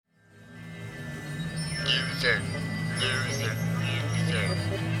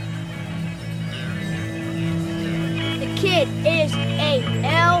The kid is a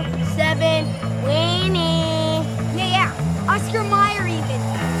L7 weenie. Yeah, Oscar Mayer even.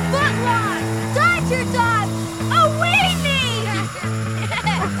 Footlong, Dodger dog, a weenie.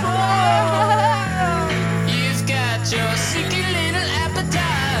 You've got your secret little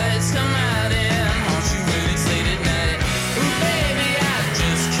appetites. Come out and haunt you when it's late at night. Ooh, baby, I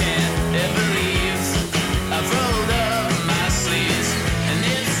just can't ever leave. I've rolled up my sleeves, and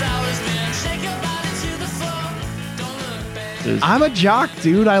it's always been shake your body to the floor. Don't look back. I'm a jock,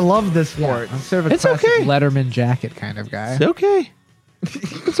 dude. I love this Yeah, sport. I'm sort of a It's classic okay. Letterman jacket kind of guy. It's okay.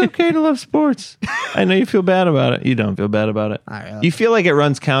 It's okay to love sports. I know you feel bad about it. You don't feel bad about it. I really- You feel like it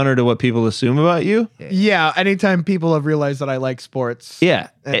runs counter to what people assume about you. Yeah, anytime people have realized that I like sports. Yeah.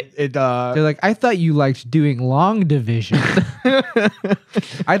 It They're like, I thought you liked doing long division.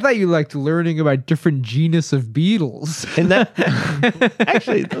 I thought you liked learning about different genus of beetles. And that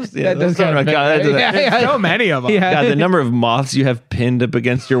actually, those, yeah, That those does kind of God, make- that- so many of them. Yeah. God, the number of moths you have pinned up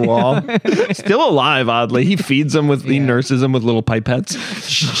against your wall. Still alive, oddly. He feeds them with, he nurses them with little pipettes.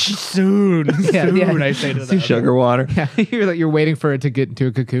 Soon, Yeah, soon, yeah. I say to them. Sugar water. Yeah, you're waiting for it to get into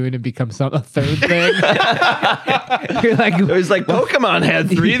a cocoon and become a third thing. You're like, It was like Pokemon had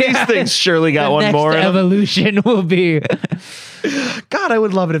three of these Yeah. things. Surely got the one next more. in 'em. evolution will be. God, I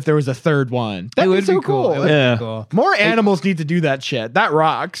would love it if there was a third one. That'd It be would so be cool. cool. It would be Yeah. cool. More animals need to do that shit. That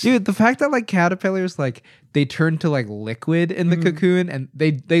rocks. Dude, the fact that like caterpillars like they turn to like liquid in the cocoon and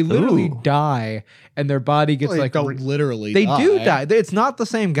they literally Ooh. die and their body gets Well, they like don't literally they do die. die. It's not the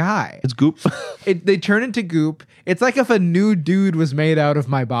same guy. It's goop. They turn into goop. It's like if a new dude was made out of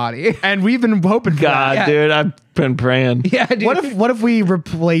my body. And we've been hoping for God, that. dude, I've been praying. Yeah, dude. What if we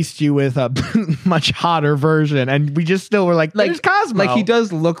replaced you with a much hotter version and we just still were like, there's Cosmo. Like he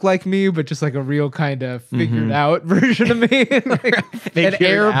does look like me, but just like a real kind of figured out version of me, like an Figured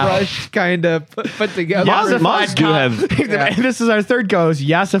airbrush kind of put together. Moths do have. This is our third ghost,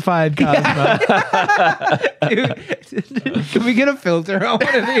 yassified Cosmo. Dude, can we get a filter on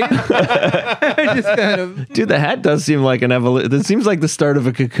one of these? Just kind of. Dude, the hat does seem like an evolution. It seems like the start of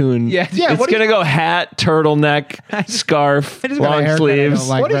a cocoon. Yeah, Yeah, It's what do gonna go hat, turtleneck, scarf, I just got a long haircut I don't sleeves,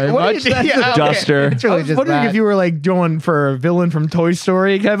 like very what do much. you- That's yeah, it. duster. It's I really was just wondering that. if you were like going for a villain from Toy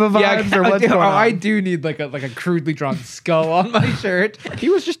Story kind of vibes or what's going on. I do need like a crudely drawn skull on my shirt. He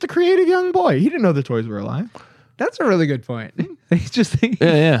was just a creative young boy. He didn't know the toys were alive. That's a really good point. He's just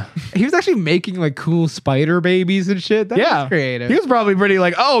Yeah. he was actually making like cool spider babies and shit. That was creative. He was probably pretty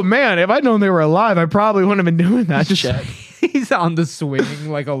like, oh man, if I'd known they were alive, I probably wouldn't have been doing that shit. He's on the swing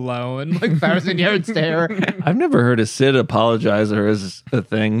like alone, like 1,000-yard stare. I've never heard a Sid apologizer as a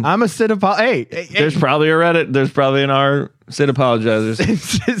thing. I'm a Sid hey, There's probably a Reddit. There's probably an R Sid apologizers.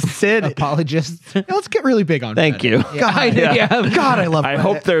 Sid. Apologist. Let's get really big on Thank Reddit. you. God, Yeah. God, I love I Reddit.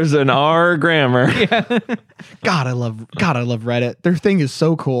 hope there's an R grammar. God, I love Reddit. Their thing is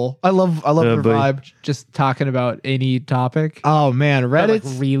so cool. I love their buddy. vibe. Just talking about any topic. Oh man, But, like,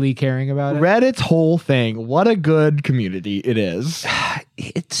 Reddit's really caring about it. Reddit's whole thing. What a good community it is.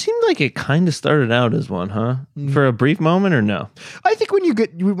 It seemed like it kind of started out as one, huh? For a brief moment, or no? I think when you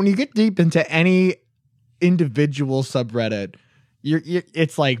get deep into any individual subreddit,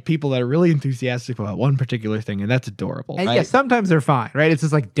 it's like people that are really enthusiastic about one particular thing, and that's adorable. And right? yeah, sometimes they're fine, right? It's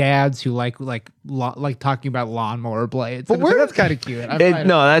just like dads who like talking about lawnmower blades. But And it's like, we're- that's kind of cute. I'm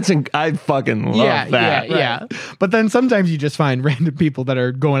fine. I fucking love yeah, that. yeah. But then sometimes you just find random people that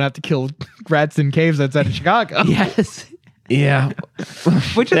are going out to kill rats in caves outside of Chicago. Yes. Yeah.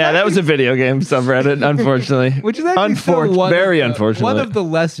 Which is Yeah, that actually- was a video game subreddit, unfortunately. Which is actually still one very of the, unfortunate. one of the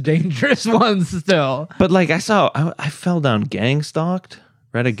less dangerous ones still. But like I fell down gang stalked,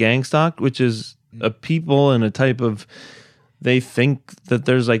 Reddit gang stalked, which is a people and a type of, they think that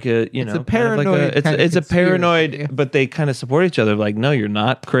there's like a, you know, a paranoid it's kind of a conspiracy. paranoid, but they kind of support each other. Like, no, you're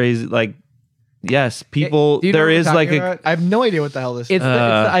not crazy. Like, yes, people, Do you know there what is we're like talking a, about? I have no idea what the hell this is. It's the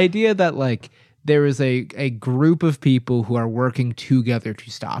idea that like there is a group of people who are working together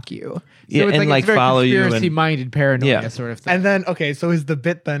to stalk you. So Yeah, it's and, like, it's very follow you and- conspiracy-minded paranoia Yeah. sort of thing. And then, okay, so is the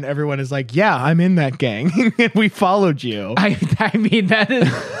bit then everyone is like, yeah, I'm in that gang, and we followed you. I mean that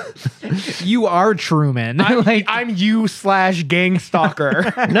is you are Truman. I'm you / gang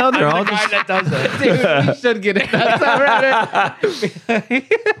stalker. no, they're all the guy just, that does it. Dude, you should get it. That's Reddit.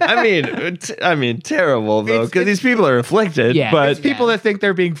 I mean, terrible though, because these people are afflicted. Yeah. but It's people that think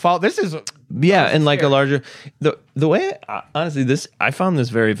they're being followed. This is yeah, and like a larger the way honestly, this I found this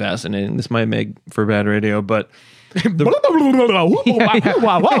very fascinating. This might make for bad radio, but I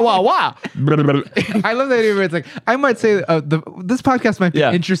love that idea where it's like, I might say this podcast might be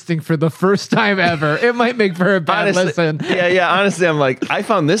Yeah. interesting for the first time ever. It might make for a bad listen. Yeah. Honestly, I'm like, I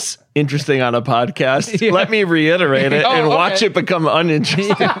found this interesting on a podcast. Yeah. Let me reiterate it and watch okay. it become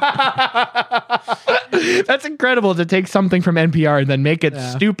uninteresting. That's incredible to take something from NPR and then make it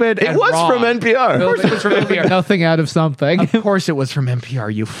stupid. It and was wrong. from NPR. Of course it was from NPR. Nothing out of something. Of course it was from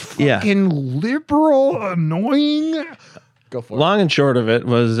NPR. You fucking liberal, annoying. Go for it. Long and short of it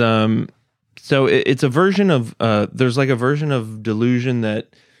was, so it's a version of, there's like a version of delusion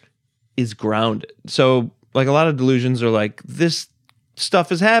that is grounded. So like a lot of delusions are like, this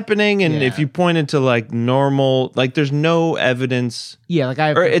stuff is happening, and if you point it to like normal, like there's no evidence. Yeah, like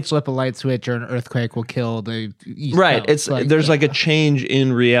I Or have to it's- flip a light switch or an earthquake will kill the East Right. Coast. It's there's like a change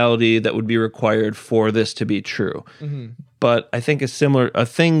in reality that would be required for this to be true. But I think a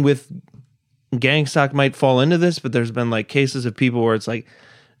thing with gang stock might fall into this, but there's been like cases of people where it's like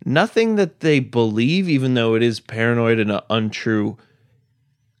nothing that they believe, even though it is paranoid and untrue,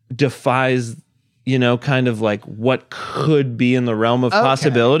 defies, kind of like what could be in the realm of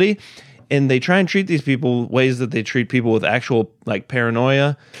possibility. And they try and treat these people ways that they treat people with actual like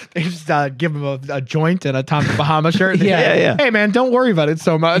paranoia. They just give him a joint and a Tommy Bahama shirt. Yeah. Hey man, don't worry about it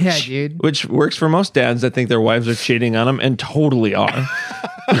so much. yeah, dude. Which works for most dads that think their wives are cheating on them, and totally are.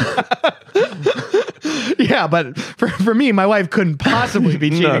 Yeah, but for me, my wife couldn't possibly be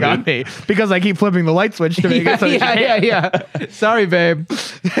cheating No, on me because I keep flipping the light switch to make it so she can't. yeah. Sorry, babe.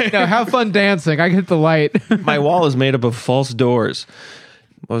 No, have fun dancing. I hit the light. My wall is made up of false doors.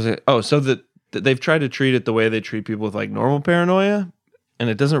 What was it? Oh, so that they've tried to treat it the way they treat people with like normal paranoia, and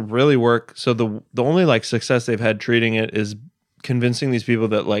it doesn't really work. So the only like success they've had treating it is convincing these people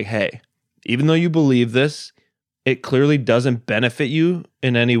that like, hey, even though you believe this, it clearly doesn't benefit you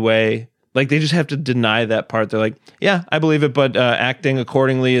in any way. Like they just have to deny that part. They're like, yeah, I believe it, but acting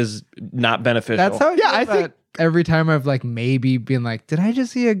accordingly is not beneficial. That's how. I think every time I've like maybe been like, did I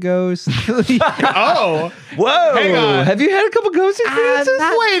just see a ghost? Oh, Whoa! Hang on. Have you had a couple ghost experiences?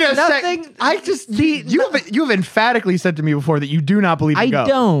 wait a nothing- second. I just you have emphatically said to me before that you do not believe in I ghosts.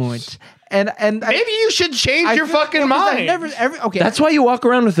 don't. And Maybe you should change your fucking mind. Okay. That's why you walk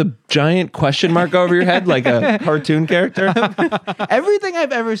around with a giant question mark over your head like a cartoon character. everything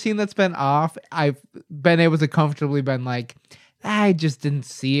I've ever seen that's been off, I've been able to comfortably been like, I just didn't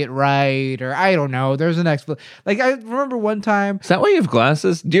see it right, or I don't know. There's an explanation. Like I remember one time. Is that why you have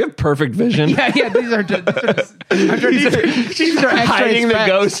glasses? Do you have perfect vision? Yeah. These are extra Hiding the specs.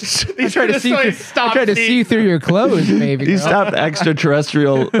 ghosts. I try to Just see. like, Through, stop, I try to Steve. see through your clothes, maybe. You girl. stopped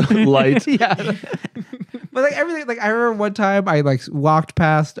extraterrestrial light. Yeah. But like everything, like I remember one time I like walked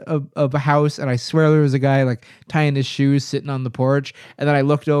past a house and I swear there was a guy like tying his shoes sitting on the porch, and then I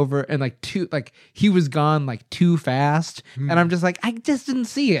looked over and like he was gone like too fast, and I'm just like I just didn't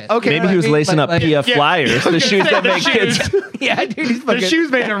see it. Okay. Maybe he was lacing up PF Flyers, the shoes that make kids. Yeah, dude, he's The fucking.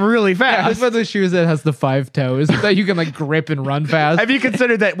 shoes made him really Yeah, fast. it's one of those shoes that has the 5 toes that you can like grip and run fast. Have you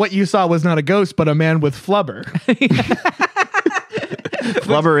considered that what you saw was not a ghost, but a man with flubber?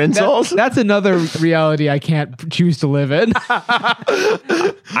 Flubber insoles. That's another reality I can't choose to live in.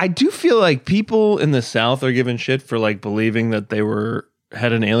 I do feel like people in the South are given shit for like believing that they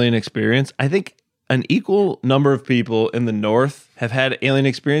had an alien experience. I think an equal number of people in the North have had alien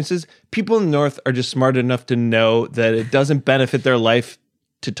experiences. People in the North are just smart enough to know that it doesn't benefit their life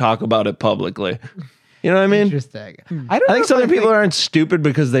to talk about it publicly. You know what I mean? Interesting. I think Southern people aren't stupid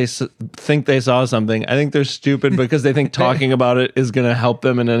because they think they saw something. I think they're stupid because they think talking about it is going to help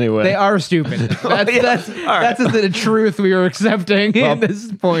them in any way. They are stupid. That's the truth we are accepting at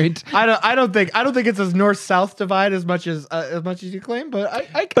this point. I don't think it's a north-south divide as much as you claim, but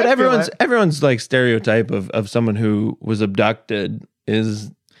I But I feel everyone's like stereotype of someone who was abducted is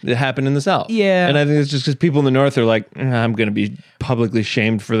it happened in the South. Yeah. And I think it's just because people in the North are like, I'm going to be publicly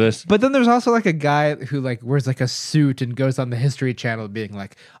shamed for this. But then there's also like a guy who like wears like a suit and goes on the History Channel being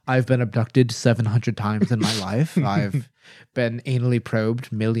like, I've been abducted 700 times in my life. I've been anally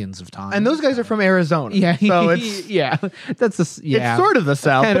probed millions of times. and those guys are from Arizona. yeah, so it's yeah, that's a it's sort of the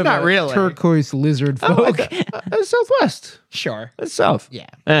South, kind but of not a really. turquoise lizard folk. That's Southwest. Sure. That's South. Yeah.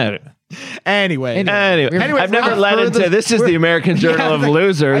 Anyway, Anyway, We're I've never the led into furthest- this is we're- the American Journal of I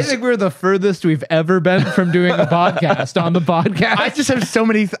Losers. think we're the furthest we've ever been from doing a podcast on the podcast. I just have so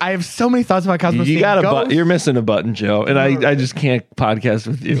many. I have so many thoughts about Cosmos. You City got a Ghosts. button. You're missing a button, Joe. And I just can't podcast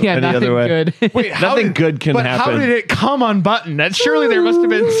with you yeah, any nothing other way. good. Wait, how Nothing did- good can but happen. how did it come on button? That surely there must have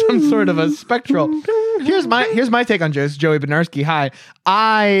been some sort of a spectral. Here's my take on ghosts. Joey Bednarski. Hi.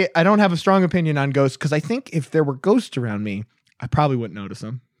 I don't have a strong opinion on ghosts because I think if there were ghosts around me, I probably wouldn't notice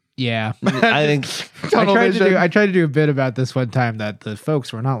them. Yeah. I think Tunnel vision. I tried to do a bit about this one time that the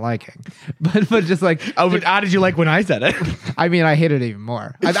folks were not liking, but just like, Oh, but how did you like when I said it? I mean, I hate it even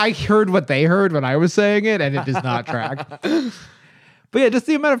more. I heard what they heard when I was saying it, and it does not track. But yeah, just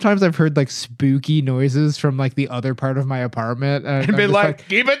the amount of times I've heard like spooky noises from like the other part of my apartment, and And been like,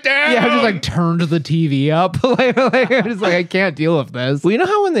 keep it down. yeah, I just like turned the TV up. like I'm just like, I can't deal with this. well, you know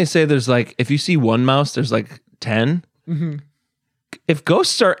how when they say there's like if you see one mouse, there's like 10. If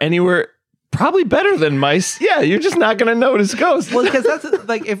ghosts are anywhere, probably better than mice. Yeah, you're just not gonna notice ghosts. Well, because that's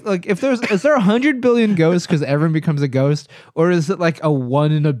if there's is there 100 billion ghosts because everyone becomes a ghost, or is it like a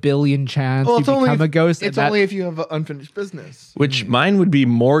 1 in a billion chance you become a ghost? It's and only if you have unfinished business. Which mine would be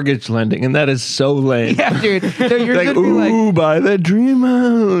mortgage lending, and that is so lame. yeah, dude. So yours Like, would be like ooh, buy the dream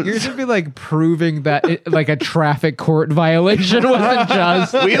house. yours would be like proving that like a traffic court violation wasn't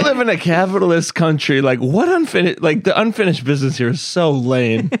just. We live in a capitalist country. Like what unfinished? Like the unfinished business here is so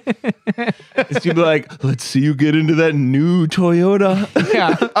lame. It's to be like, let's see you get into that new Toyota.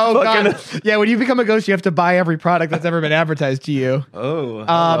 Yeah. Oh Fucking- god. Yeah, when you become a ghost, you have to buy every product that's ever been advertised to you.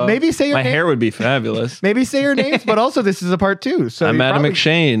 Oh, Maybe say your my name. hair would be fabulous. Maybe say your names, but also this is a part 2. So I'm you Adam probably-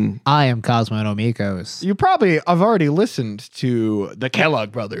 McShane. I am Cosmo Nomikos. You probably have already listened to the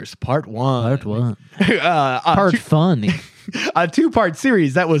Kellogg Brothers Part 1. Part one. a Part funny. a 2-part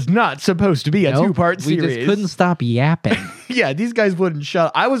series that was not supposed to be a 2-part We series. just couldn't stop yapping. Yeah, these guys wouldn't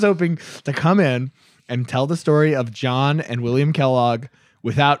shut. I was hoping to come in and tell the story of John and William Kellogg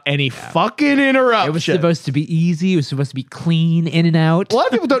without any fucking interruption. It was supposed to be easy. It was supposed to be clean, in and out. A lot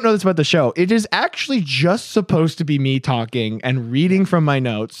of people don't know this about the show. It is actually just supposed to be me talking and reading from my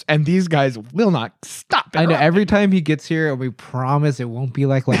notes, and these guys will not stop. I know every time he gets here, we promise it won't be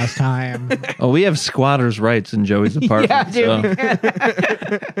like last time. Oh, we have squatters' rights in Joey's apartment. Yeah, dude.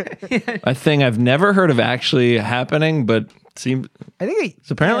 So. A thing I've never heard of actually happening, but seems I think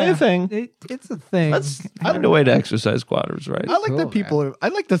it's apparently a thing. It's a thing. Let's find a way to exercise squatters' rights. I like Cool, that people. I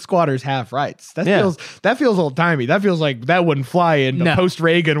like that squatters have rights. That Yeah. feels old timey. That feels like that wouldn't fly in the No. post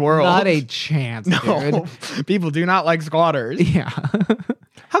Reagan world. Not a chance, no. dude. People do not like squatters. Yeah.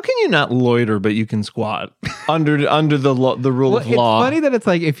 How can you not loiter but you can squat under the rule of It's law? funny that it's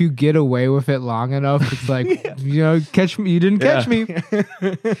like if you get away with it long enough, it's like you know, catch me. You didn't catch me.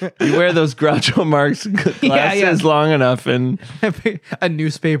 You wear those Groucho Marx glasses long enough, and A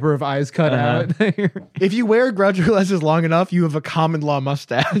newspaper of eyes cut out. If you wear Groucho glasses long enough, you have a common law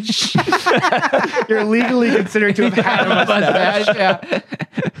mustache. You're legally considered to have had a mustache.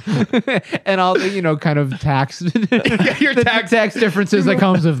 Yeah. And all the kind of tax, Your the tax differences that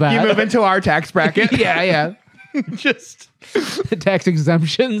comes with that. You move into our tax bracket. yeah. Just Tax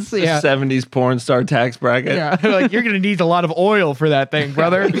exemptions. Yeah. 70s porn star tax bracket. Yeah. like you're gonna need a lot of oil for that thing,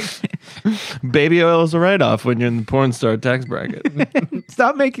 brother. Baby oil is a write-off when you're in the porn star tax bracket.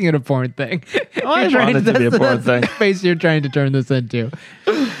 Stop making it a porn thing. I You're trying want it to be a porn that's the thing. space you're trying to turn this into.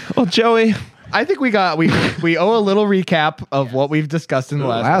 Well, Joey, I think we owe a little recap of what we've discussed in the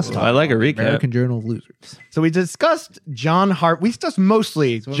last episode. I like a recap. American Journal of Losers. So we discussed we discussed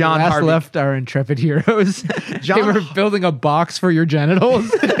mostly When John we last Harvey. left our intrepid heroes. John- They were building a box for your genitals.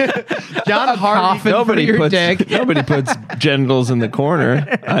 John Harvey. coffin. Nobody for your puts dick. nobody puts genitals in the corner.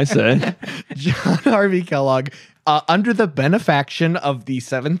 I say. John Harvey Kellogg, under the benefaction of the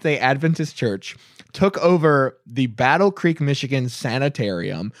Seventh-day Adventist Church, took over the Battle Creek, Michigan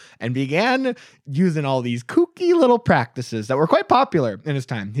sanitarium and began using all these kooky little practices that were quite popular in his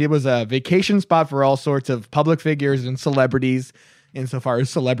time. It was a vacation spot for all sorts of public figures and celebrities, insofar as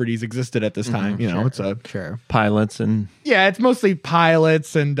celebrities existed at this time. It's a Sure. Pilots and it's mostly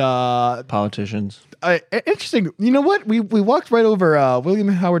pilots and politicians. interesting. You know what? We walked right over William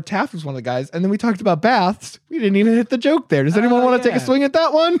Howard Taft was one of the guys, and then we talked about baths. We didn't even hit the joke there. Does anyone want to take a yeah. swing at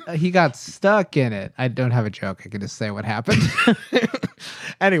that one? He got stuck in it. I don't have a joke. I can just say what happened.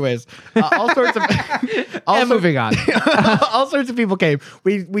 Anyways, all sorts of And moving on. all sorts of people came.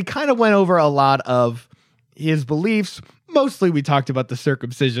 We kind of went over a lot of his beliefs. Mostly we talked about the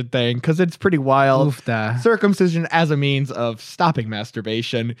circumcision thing because it's pretty wild. Oofda. Circumcision as a means of stopping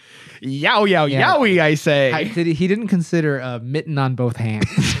masturbation. Yow, yow, Yeah. yowie, I say. He didn't consider a mitten on both hands.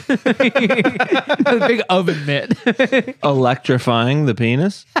 A big oven mitt. Electrifying the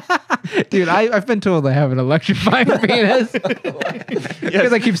penis. Dude, I've been told I have an electrifying penis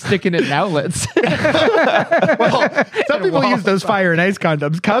because I keep sticking it in outlets. Well, some people use those fire and ice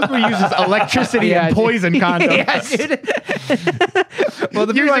condoms. Cosmo uses electricity Yeah, and dude. poison condoms. Yeah, dude. Well,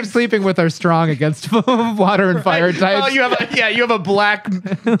 the people I'm sleeping with are strong against water and fire types. Oh, you have a black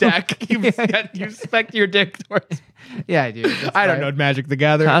deck. You spec your dick towards. Yeah, I do. I don't know Magic the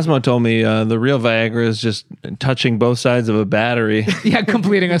Gathering. Cosmo told me the real Viagra is just touching both sides of a battery. Yeah,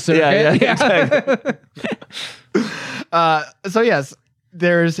 completing a circuit. Yeah, exactly. So yes,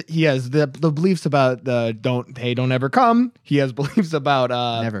 he has the beliefs about the don't ever come. He has beliefs about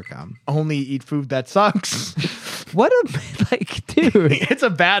Never come. only eat food that sucks. What a dude. It's a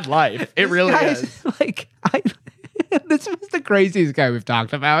bad life. It really Guys, is. This was the craziest guy we've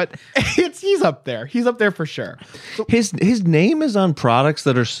talked about. He's up there. He's up there for sure. So, His name is on products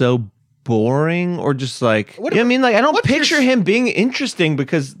that are so boring or just like, What- you know what I mean? Like, I don't what's your picture s- him being interesting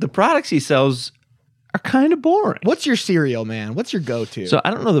because the products he sells are kind of boring. what's your cereal, man? What's your go-to? So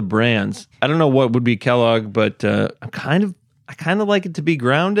I don't know the brands. I don't know what would be Kellogg, but I kind of like it to be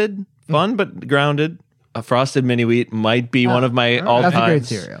grounded, fun but grounded. A Frosted Mini Wheat might be one of my all That's a great time.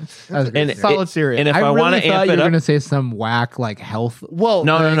 cereal. That's a great And cereal. Solid cereal. And if I I, want really to thought amp you it were up, going to say some whack like health. well,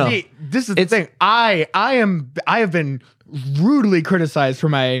 No. see, this is the thing. I have been rudely criticized for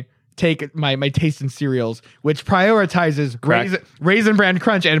my taste in cereals, which prioritizes raisin bran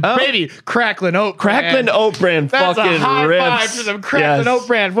crunch and baby cracklin oat Cracklin Oat Bran That's a fucking high rips. five for some Cracklin Oat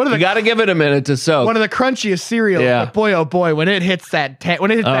Bran. One of You the got to give it a minute to soak. one of the crunchiest cereals. Yeah. But boy, oh boy, when it hits that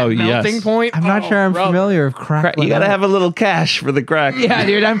Oh, yes. melting point, I'm not sure I'm bro. familiar with crack. You got to have a little cash for the crack. Yeah,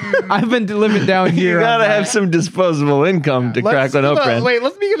 dude. I've been living down here. You got to on have that. some disposable income to Cracklin Oat Bran. Wait,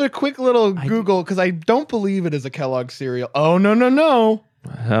 let's give it a quick little Google because I don't believe it is a Kellogg cereal. Oh no.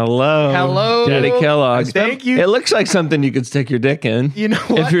 Hello, Daddy Kellogg. Thank you. It looks like something you could stick your dick in. You know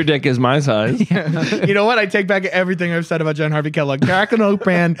what? If your dick is my size. You know what? I take back everything I've said about John Harvey Kellogg. Cracklin Oat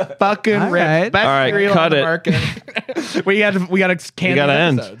Bran, fucking All rip. right. Best All right, cereal cut on the it. market. we got to can We gotta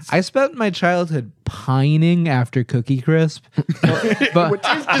end. episodes. I spent my childhood pining after Cookie Crisp, but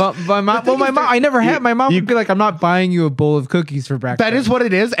my mom. Well, my mom. I never had. My mom would be like, "I'm not buying you a bowl of cookies for breakfast." That is what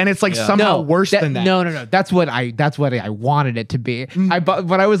it is, and it's like somehow worse than that. No. That's what I wanted it to be. I bought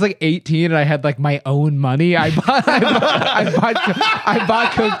when I was like 18 and I had like my own money. I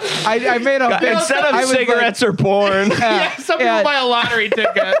made a big, Instead of I was cigarettes or porn. Yeah, some people buy a lottery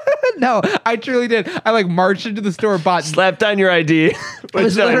ticket. no, I truly did. I like marched into the store, bought. Slap down your ID. But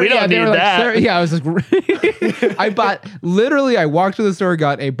was so, we literally- don't they need were like, that. "Sir," yeah, I was like, I bought literally. I walked to the store,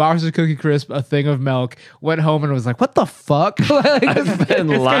 got a box of Cookie Crisp, a thing of milk, went home, and was like, "What the fuck?" Like, I've been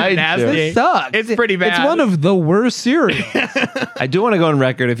lied nasty. to. this sucks. It's pretty bad. It's one of the worst cereals. I do want to go on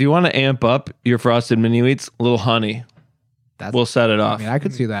record. If you want to amp up your Frosted Mini Wheats, a little honey. We'll set it off. I mean, I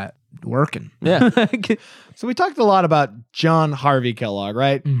could see that working. Yeah. So we talked a lot about John Harvey Kellogg,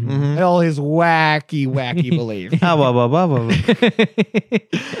 right? And all his wacky beliefs. Ah, blah, blah, blah, blah, blah.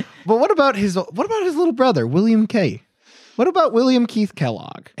 But what about his little brother, William K? What about William Keith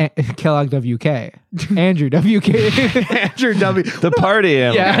Kellogg? Kellogg WK, Andrew WK. Andrew W. The party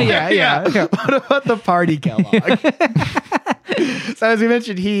animal. yeah. What about the party Kellogg? So as we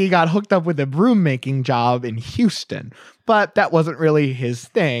mentioned, he got hooked up with a broom making job in Houston, but that wasn't really his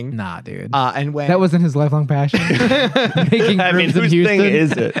thing. Nah, dude. And when That wasn't his lifelong passion. Making I mean, brooms in whose Houston. thing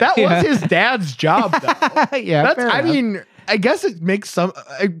is it? that was his dad's job, though. Yeah, That's. fair I enough. mean, I guess it makes some.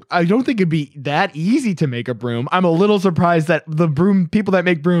 I don't think it'd be that easy to make a broom. I'm a little surprised that the broom people that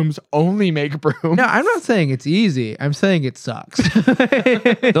make brooms only make brooms. No, I'm not saying it's easy. I'm saying it sucks.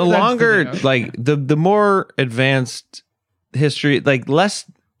 The longer, like, the more advanced history, like, less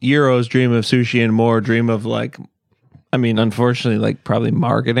Euros dream of sushi and more dream of, like, I mean, unfortunately, like, probably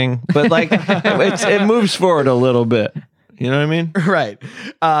marketing, but, like, it moves forward a little bit. You know what I mean? Right.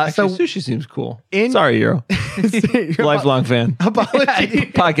 So So sushi seems cool. in- Sorry, Euro. Lifelong fan.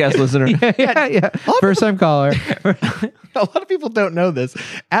 apology. Podcast listener. yeah. First time caller. A lot of people don't know this.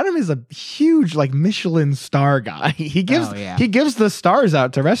 Adam is a huge like Michelin star guy. He gives he gives the stars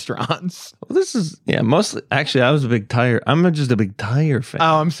out to restaurants. Well, this is, mostly, actually, I was a big tire. I'm just a big tire fan.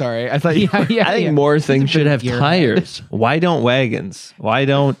 Oh, I'm sorry. I thought you. I think more things should have tires. Why don't wagons? Why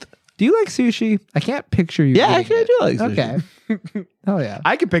don't? Do you like sushi? I can't picture you. Yeah, eating actually, I it. do like sushi. Okay. Oh yeah.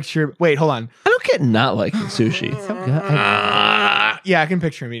 I can picture. Wait, hold on. I don't get not liking sushi. Yeah, I can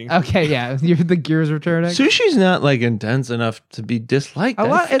picture him eating. Okay, yeah. The gears returning. Sushi's not like intense enough to be disliked. A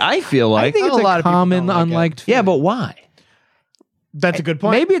lot- I feel I like. think it's a lot a of people common don't like it. unliked. Yeah, food. but why? That's a good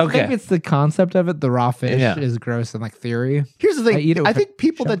point. maybe Okay. it's the concept of it. The raw fish Yeah. is gross in like theory. Here's the thing. I eat it with I think a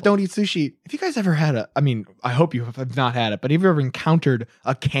people that shovel. don't eat sushi, if you guys ever had I mean, I hope you have not had it, but have you ever encountered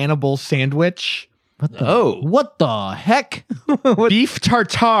a cannibal sandwich? What the heck? Beef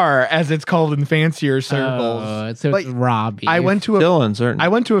tartare, as it's called in fancier circles. So But it's raw beef. I went to Still uncertain. I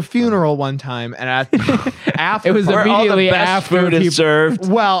went to a funeral one time, and after It was Where all the immediately best after food people is served.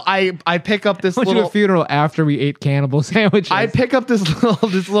 well, I pick up this went to a little. funeral after we ate cannibal sandwiches. I pick up this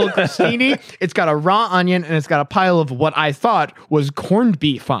little crostini. It's got a raw onion and it's got a pile of what I thought was corned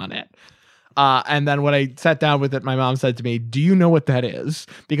beef on it. And then when I sat down with it, my mom said to me, "Do you know what that is?"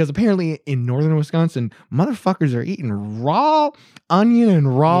 Because apparently in northern Wisconsin, motherfuckers are eating raw onion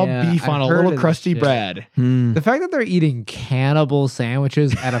and raw Yeah, beef on I've a heard little of this crusty shit. bread. The fact that they're eating cannibal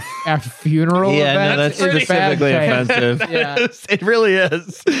sandwiches at a funeral Yeah, no, event that's is bad specifically taste. offensive. Yeah. It really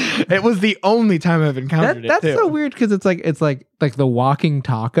is. It was the only time I've encountered That's it too. so weird because it's like the walking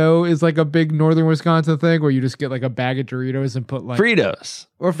taco is like a big northern Wisconsin thing where you just get like a bag of Doritos and put like Fritos.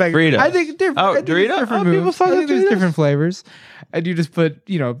 Or fact, Fritos. I think different. Oh, I think it's Dorito? different Oh, people moves. fuck I with think there's Doritos? different flavors, and you just put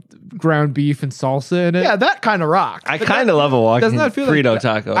ground beef and salsa in it. yeah, that kind of rocks. I kind of love a walking doesn't that feel Frito like,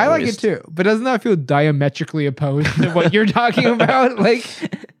 taco. I at like it least. too, but doesn't that feel diametrically opposed to what you're talking about? Like,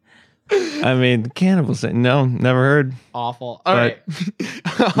 I mean, cannibal no, never heard. Awful. All right.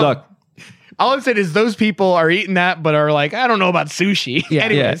 Look, All I'm saying is those people are eating that, but are like, I don't know about sushi. yeah,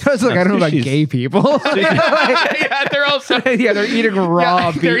 Anyways. It's like I don't know about Sushi's- gay people. Yeah, they're also yeah, they're eating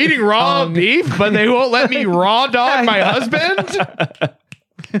raw beef. They're eating raw beef, but they won't let me raw dog my husband.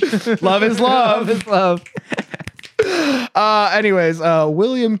 Love is love. Love is love. Anyways,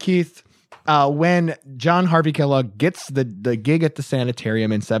 William Keith, when John Harvey Kellogg gets the gig at the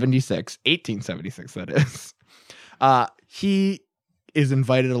sanitarium in 1876, that is, he is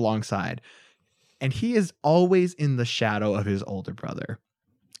invited alongside, and he is always in the shadow of his older brother.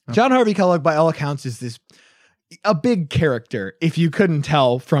 John Harvey Kellogg, by all accounts, is a big character, if you couldn't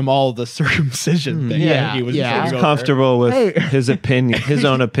tell from all the circumcision thing yeah, he was yeah. going over. comfortable with Hey. his opinion, his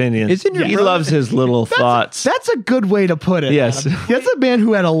own opinion. Isn't your He brother- loves his little thoughts. That's a good way to put it. Yes. Adam. That's a man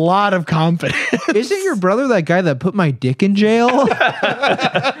who had a lot of confidence. Isn't your brother that guy that put my dick in jail?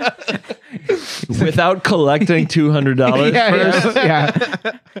 Without collecting $200 first.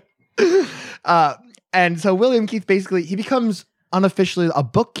 yeah. And so William Keith basically, he becomes unofficially a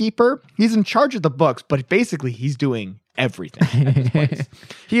bookkeeper. He's in charge of the books, but basically he's doing everything at this place.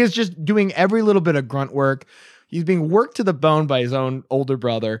 He is just doing every little bit of grunt work. He's being worked to the bone by his own older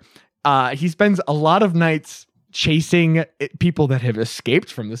brother. He spends a lot of nights chasing people that have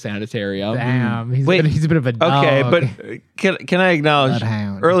escaped from the sanitarium. Damn. He's, Wait. he's a bit of a dog. Okay, but can I acknowledge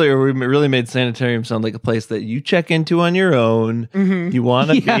Bloodhound. earlier we really made sanitarium sound like a place that you check into on your own. You want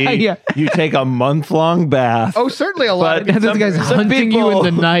to Yeah, be. yeah. You take a month-long bath. Oh, certainly a lot But of And this guy's some hunting you people-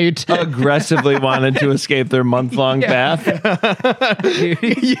 in the night. aggressively wanted to escape their month-long bath.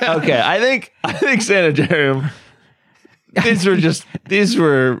 Okay, I think sanitarium. These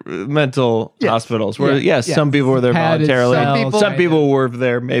were mental hospitals where yes, yes. some people were there Padded voluntarily. cells, Some kind people were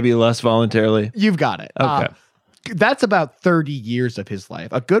there maybe less voluntarily. You've got it. Okay. That's about 30 years of his life.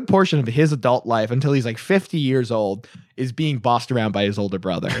 A good portion of his adult life until he's like 50 years old is being bossed around by his older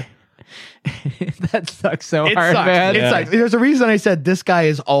brother. That sucks so It hard, sucks. man. It sucks. There's a reason I said this guy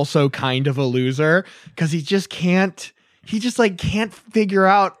is also kind of a loser because he just can't figure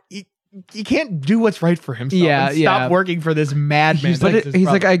out. He can't do what's right for himself. Yeah, and stop yeah. working for this madman. But that's his he's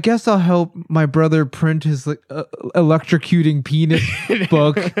like, brother. I guess I'll help my brother print his like electrocuting penis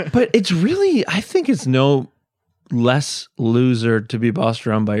book. But it's really, I think it's no less loser to be bossed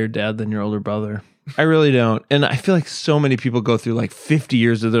around by your dad than your older brother. I really don't. And I feel like so many people go through like 50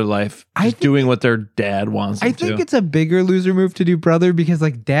 years of their life just doing what their dad wants them I think to. it's a bigger loser move to do brother because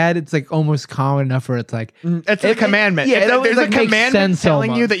like dad, it's like almost common enough where it's like It's a commandment. yeah, it always, There's like, a makes commandment sense telling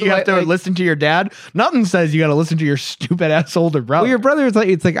you almost. that you have to Like- listen to your dad. Nothing says you got to listen to your stupid ass older brother. well, your brother is like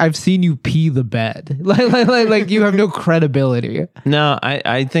it's like I've seen you pee the bed. Like you have no credibility. No,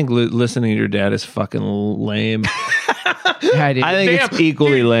 I think listening to your dad is fucking lame. I think it's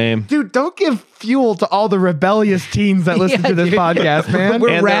equally lame. Dude, don't give fuel to all the rebellious teens that listen Yeah, to this dude. podcast, man. We're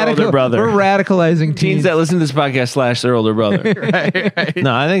And their older brother. We're radicalizing Teens that listen to this podcast / their older brother. right.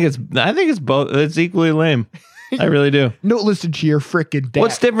 No, I think it's both. It's equally lame. I really do. Don't listen to your freaking dad.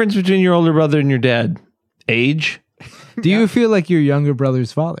 What's the difference between your older brother and your dad? Age? Do you feel like your younger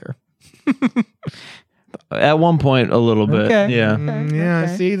brother's father? At one point, a little bit. Okay. Yeah. Yeah,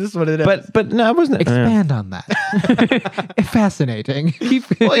 Okay. see, this is what it is. But no, I wasn't. Expand on that. Fascinating.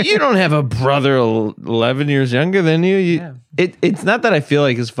 Well, you don't have a brother 11 years younger than you. Yeah. It's not that I feel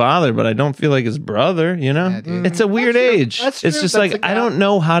like his father, but I don't feel like his brother. You know, Yeah, dude. it's a weird age. That's it's true. just That's like a I gap. don't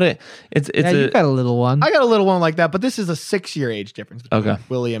know how to. It's Yeah, you got a little one. I got a little one like that, but this is a 6-year age difference between Okay.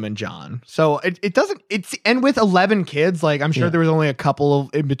 William and John. So it doesn't, it's, and with 11 kids, like I'm sure there was only a couple of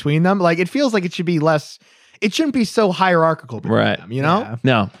in between them. Like it feels like it should be less, it shouldn't be so hierarchical between Right. them, you know? Yeah.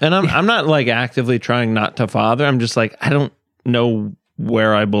 No, and I'm not like actively trying not to father. I'm just like I don't know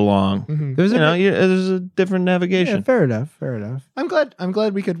where I belong. There's You know, there's a different navigation. yeah, fair enough. Fair enough. I'm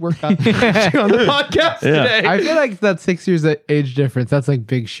glad we could work out on the podcast today. I feel like that 6 years age difference, that's like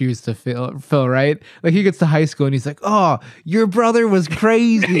big shoes to fill, right? Like he gets to high school and he's like, oh, your brother was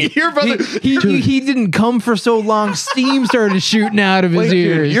crazy. Your brother- he didn't come for so long. Steam started shooting out of his Wait,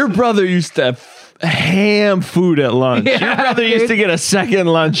 dude, ears. your brother used to ham food at lunch. Yeah, Your brother used to get a second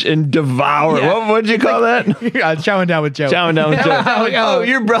lunch and devour. Yeah. What'd you call that? Chowing down with Joe. Chowing down with Joey. Oh, Oh,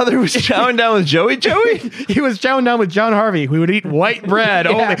 your brother was chowing down with Joey? He was chowing down with John Harvey. We would eat white bread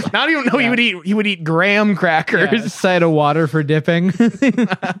only. Not even know he would eat graham crackers. Side of water for dipping.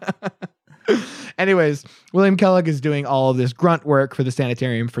 Anyways, William Kellogg is doing all of this grunt work for the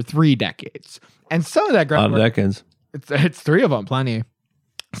sanitarium for 3 decades. And some of that A lot grunt of work, decades. it's 3 of them. Plenty.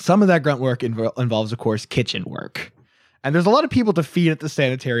 Some of that grunt work involves, of course, kitchen work. And there's a lot of people to feed at the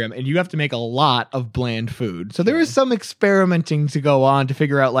sanitarium, and you have to make a lot of bland food. So there is some experimenting to go on to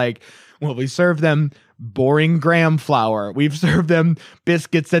figure out, like, well, we serve them boring graham flour. We've served them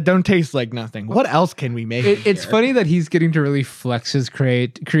biscuits that don't taste like nothing. What else can we make? It's here? funny that he's getting to really flex his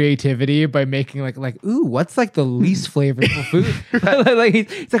creativity by making like ooh, what's like the least flavorful food? Like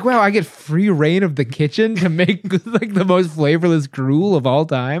he's like, wow, I get free reign of the kitchen to make like the most flavorless gruel of all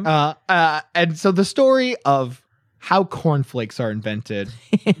time. And so the story of how cornflakes are invented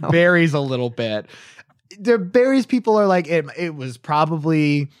varies a little bit. The various people are like, it was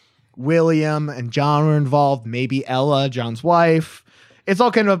probably William and John were involved, maybe Ella, John's wife. It's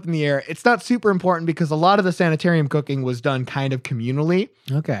all kind of up in the air. It's not super important because a lot of the sanitarium cooking was done kind of communally.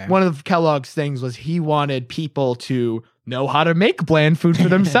 Okay. One of Kellogg's things was he wanted people to know how to make bland food for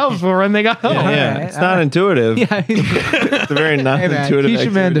themselves for when they got home. Yeah, right, it's not intuitive. Yeah. It's a very Hey man, non-intuitive teach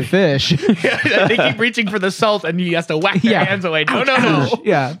a man to activity. fish. They keep reaching for the salt and he has to whack their Yeah. hands away. No.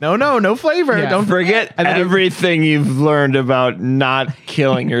 Yeah. No flavor. Yeah. Don't Forget And then he- everything you've learned about not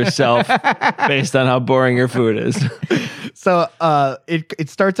killing yourself based on how boring your food is. So it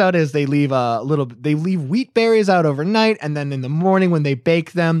starts out as they leave wheat berries out overnight, and then in the morning when they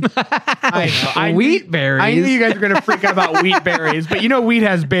bake them, I Wheat berries? I knew you guys were gonna freak out about wheat berries, but you know wheat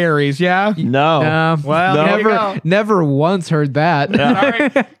has berries, yeah. No. Well, No. there you go. never once heard that. All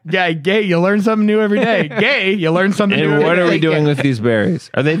right. Yeah, gay, you learn something new every day. Gay, you learn something new And every what day. are we doing with these berries?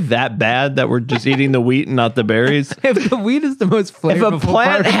 Are they that bad that we're just eating the wheat and not the berries? If the wheat is the most If flavorful a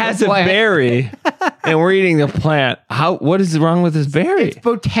plant part of has the a plant- berry and we're eating the plant, what is wrong with this berry? It's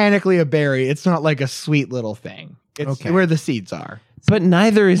botanically a berry. It's not like a sweet little thing. It's Okay. where the seeds are. But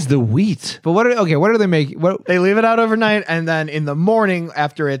neither is the wheat. But what are they making? What They leave it out overnight, and then in the morning,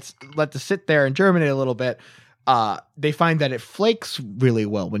 after it's let to sit there and germinate a little bit, they find that it flakes really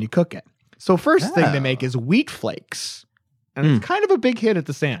well when you cook it. So first thing they make is wheat flakes, and it's kind of a big hit at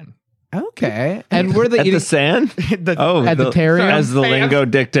the sand. Okay. And where are they At eating? the sand? The- Oh, At the terrarium? as the Hey, lingo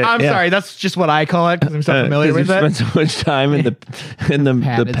dictates. I'm sorry, that's just what I call it because I'm so familiar with you it. spent so much time in the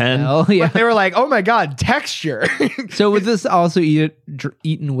Pat as pen. hell. Yeah. They were like, "Oh my god, texture!" So was this also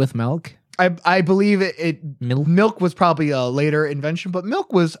eaten with milk? I believe it. Milk? Milk was probably a later invention, but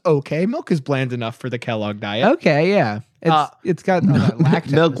milk was okay. Milk is bland enough for the Kellogg diet. Okay, yeah. It's got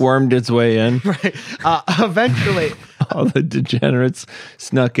lactose. Milk wormed its way in. Right. Eventually, All the degenerates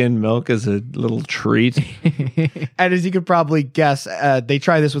snuck in milk as a little treat. and as you could probably guess, they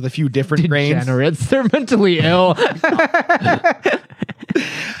try this with a few different grains. Degenerates. They're mentally ill.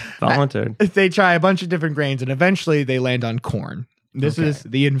 Volunteered. They try a bunch of different grains, and eventually they land on corn. This is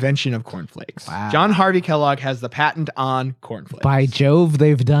the invention of cornflakes. Wow. John Harvey Kellogg has the patent on cornflakes. By Jove,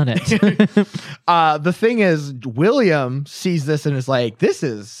 they've done it. The thing is, William sees this and is like,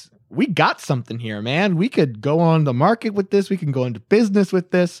 we got something here, man. We could go on the market with this. We can go into business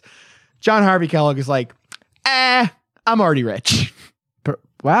with this. John Harvey Kellogg is like, I'm already rich.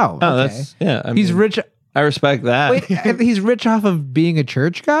 Wow. Oh, okay. that's, yeah. I He's mean, rich I respect that. Wait, and he's rich off of being a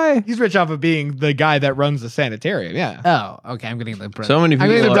church guy? He's rich off of being the guy that runs the sanitarium. Yeah. Oh, okay. I'm getting the brothers. So many I'm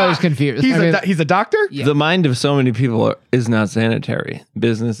getting people the are- brothers confused. He's a doctor? Yeah. The mind of so many people is not sanitary.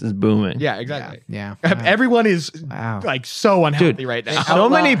 Business is booming. Yeah, exactly. Yeah. Everyone is Wow. like so unhealthy Dude, right now. so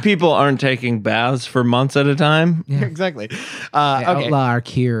many people aren't taking baths for months at a time. Exactly. They Okay. outlaw our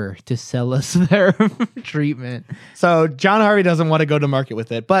cure to sell us their treatment. So John Harvey doesn't want to go to market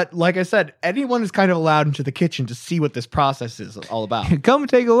with it, but like I said, anyone is kind of allowed into the kitchen to see what this process is all about. Come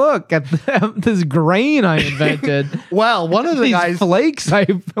take a look at this grain I invented. Well, one of the These guys, flakes I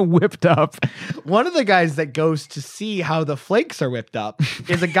whipped up. one of the guys that goes to see how the flakes are whipped up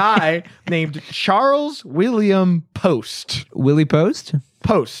is a guy named Charles William Post. Willie Post?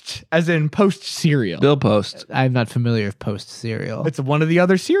 Post, as in Post cereal. Bill Post. I'm not familiar with Post cereal. It's one of the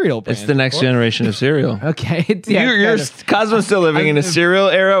other cereal brands. It's the next generation of cereal. Okay. Yeah, you're kind of. Cosmo's still living in a cereal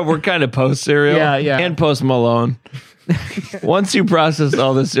era. We're kind of post cereal. Yeah, yeah. And post Malone. Once you process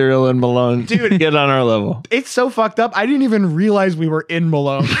all the cereal in Malone, Dude. get on our level. It's so fucked up. I didn't even realize we were in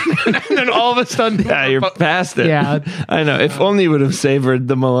Malone. And then all of a sudden, Yeah, you're past it. Yeah. I know. If only you would have savored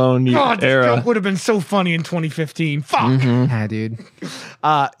the Malone oh, this era. joke would have been so funny in 2015. Fuck. Ah, dude.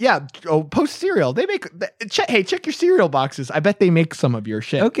 Yeah. Oh, Post cereal. They make. Hey, check your cereal boxes. I bet they make some of your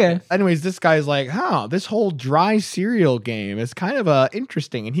shit. Okay. Anyways, this guy's like, this whole dry cereal game is kind of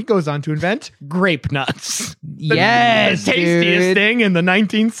interesting, and he goes on to invent grape nuts. Yes, the tastiest dude. thing in the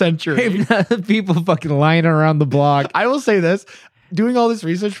 19th century. People fucking lying around the block. I will say this: doing all this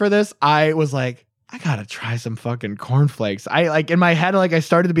research for this, I was like, I gotta try some fucking cornflakes. I like in my head, like I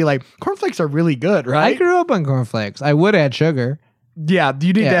started to be like, cornflakes are really good, I right? grew up on cornflakes. I would add sugar. Yeah,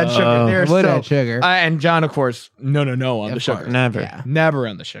 you need to add sugar. Oh. They're I would so- add sugar. and John, of course, no on the Of sugar. course. Never. Yeah. Never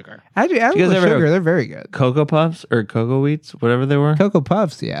on the sugar. Actually, add You guys with ever sugar. have- They're very good. Cocoa Puffs or Cocoa Wheats, whatever they were. Cocoa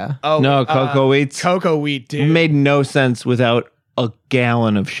Puffs, yeah. Oh No, Cocoa Wheats. Cocoa wheat, dude. Made no sense without a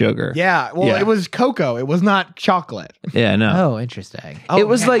gallon of sugar. Yeah, well, Yeah. it was cocoa. It was not chocolate. Yeah, no. Oh, interesting. Oh, it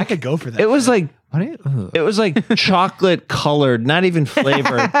was man, like I could go for that. It was like What? Ooh. it was like chocolate colored, not even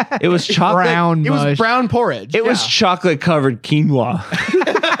flavored. It was chocolate. Brown It was mush. brown porridge. It was chocolate covered quinoa.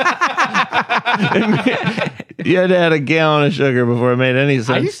 You had to add a gallon of sugar before it made any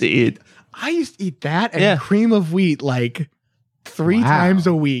sense used- to eat. I used to eat that and Yeah. cream of wheat like 3 Wow. times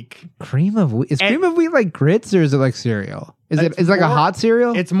a week. Cream of wheat. Is And- cream of wheat like grits or is it like cereal? Is it It's like a more- hot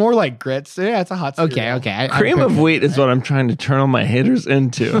cereal? It's more like grits. Yeah, it's a hot cereal. okay. Okay. I- Cream I- of wheat is what I'm trying to turn all my haters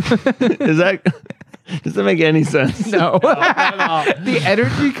into. Is that does that make any sense? No, the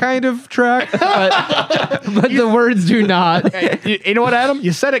energy kind of track, but the words do not. You know what, Adam?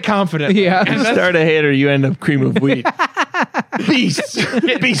 You said it confidently. Yeah. You start a hater, you end up cream of wheat. Be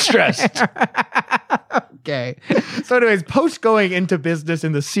stressed. Okay. So, anyways, Post going into business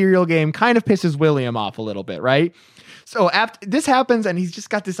in the cereal game kind of pisses William off a little bit, right? So after this happens, and he's just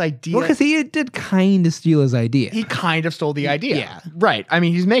got this idea. Well, because he did kind of steal his idea. He kind of stole the idea. Yeah. Right. I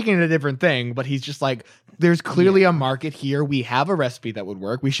mean, he's making it a different thing, but he's just like, there's clearly a market here. We have a recipe that would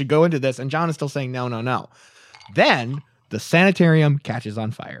work. We should go into this. And John is still saying, no. Then the sanitarium catches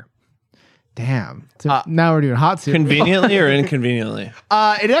on fire. Damn. So now we're doing hot cereal. Conveniently. Conveniently or inconveniently?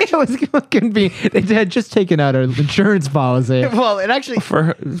 It It actually, was convenient. They had just taken out our insurance policy. well, it actually,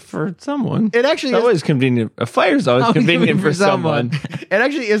 For someone. it actually It's is, always convenient. A fire's always convenient for someone. it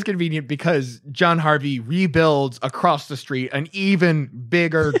actually is convenient because John Harvey rebuilds across the street an even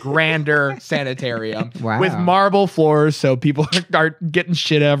bigger, grander sanitarium Wow. with marble floors, so people aren't getting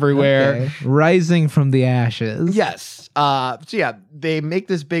shit everywhere. Okay. Rising from the ashes. Yes. So yeah, they make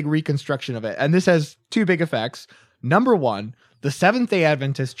this big reconstruction of it, and this has two big effects. Number one, the Seventh-day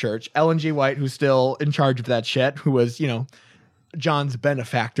Adventist Church, Ellen G. White, who's still in charge of that shit, who was, John's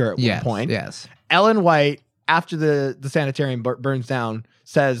benefactor at Yes. one point. Yes. Ellen White, after the sanitarium burns down,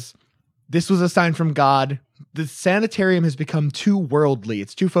 says, "This was a sign from God. The sanitarium has become too worldly.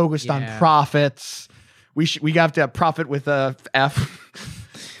 It's too focused on Yeah. profits. We have to have profit with a F."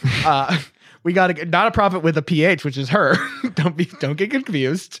 We got to not a prophet with a PH, which is her. Don't get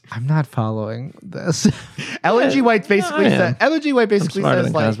confused. I'm not following this. Ellen G. White basically I am. said. Ellen G. White basically Smarter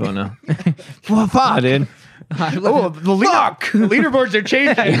says than like, Cosmo now. Well, fuck. I did. "Oh, the leaderboards are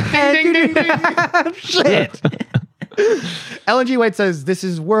changing." Ding, ding, ding, ding. Shit. Ellen G. White says this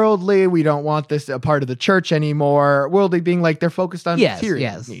is worldly. We don't want this a part of the church anymore. Worldly being like they're focused on Yes, material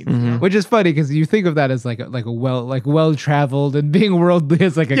yes. needs. Which is funny because you think of that as like well traveled, and being worldly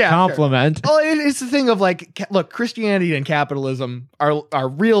is like a Yeah, compliment. Well, it's the thing of like, look, Christianity and capitalism are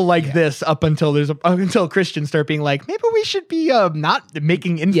real like this up until until Christians start being like, maybe we should be not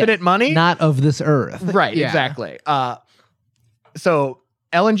making infinite money. Not of this earth. Right, Yeah. exactly. So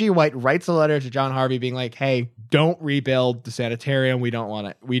Ellen G. White writes a letter to John Harvey being like, hey, don't rebuild the sanitarium. We don't want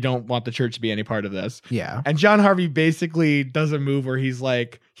it. We don't want the church to be any part of this. Yeah. And John Harvey basically does a move where he's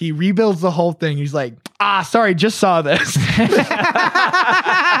like, he rebuilds the whole thing. He's like, sorry, just saw this.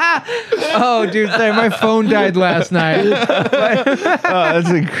 Oh, dude, sorry, my phone died last night. That's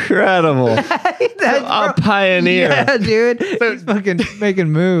incredible. A pioneer. Yeah, dude. He's fucking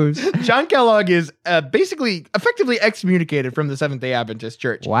making moves. John Kellogg is basically effectively excommunicated from the Seventh-day Adventist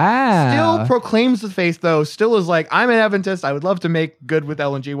Church. Wow. Still proclaims the faith, though. Still is like, I'm an Adventist. I would love to make good with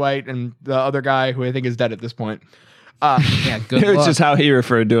Ellen G. White and the other guy who I think is dead at this point. Yeah, good It's luck. just how he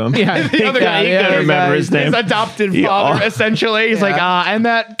referred to him. Yeah, The other guy, he couldn't remember his name. His adopted Yeah. father, essentially. He's like, and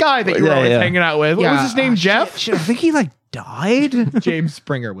that guy that you were Yeah, always yeah. hanging out with. What was his name? Jeff? Shit, I think he died. James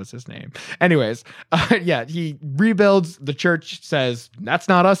Springer was his name. Anyways, he rebuilds. The church says, that's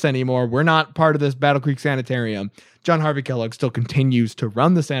not us anymore. We're not part of this Battle Creek Sanitarium. John Harvey Kellogg still continues to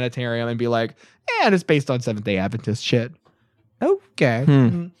run the sanitarium and be like, and it's based on Seventh-day Adventist shit.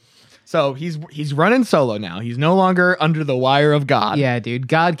 Okay. So he's running solo now. He's no longer under the wire of God. Yeah, dude.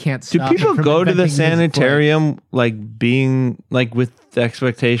 God can't Do stop. people him from go to the inventing music for it. sanitarium like being like with the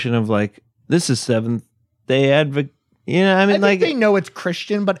expectation of like this is Seventh Day Advocate? You know, I I mean, think like they know it's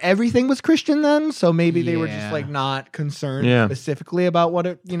Christian, but everything was Christian then, so maybe they were just Yeah. like not concerned Yeah. specifically about what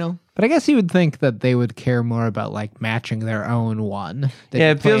it, But I guess you would think that they would care more about like matching their own one. They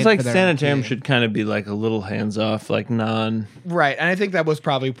yeah, could it play feels like for their own sanitarium team. should kind of be like a little hands off, like non. Right, and I think that was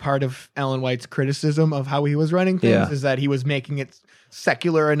probably part of Ellen White's criticism of how he was running things, Yeah. is that he was making it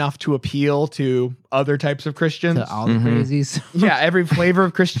secular enough to appeal to other types of Christians. to all the crazies. Yeah, every flavor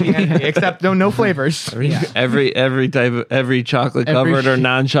of Christianity, except no flavors. Every type of every chocolate Every covered or sh-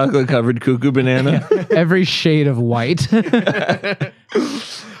 non-chocolate covered cuckoo banana. Every shade of white.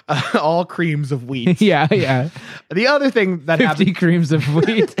 All creams of wheat. yeah. The other thing that 50 happens, creams of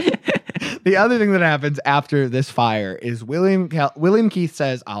wheat. the other thing that happens after this fire is William Keith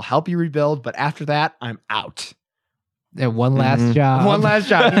says, "I'll help you rebuild, but after that, I'm out." And one last job. One last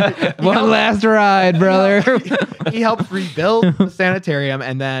job. He One last ride, brother. he helped rebuild the sanitarium,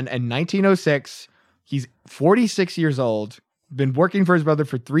 and then in 1906, he's 46 years old, been working for his brother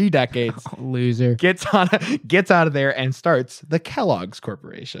for 3 decades, Loser. gets out of there and starts the Kellogg's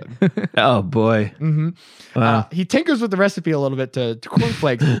Corporation. Oh boy! Wow. He tinkers with the recipe a little bit to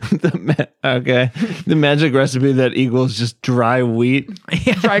cornflakes, Okay, the magic recipe that equals just dry wheat.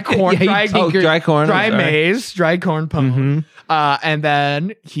 dry corn, Yeah, dry, he tinkered- Dry corn, dry I'm sorry. maize, dry corn pone. And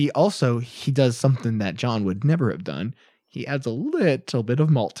then he does something that John would never have done. He adds a little bit of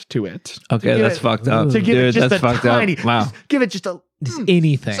malt to it. Okay, that's fucked up, To give it dude. just That's a fucked tiny, up. Wow. just give it just a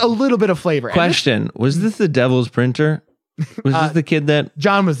Anything. little bit of flavor. And Question: was this the devil's printer? Was this the kid that?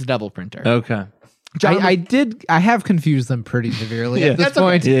 John was the devil printer. Okay. John I have confused them pretty severely Yeah. at this That's okay.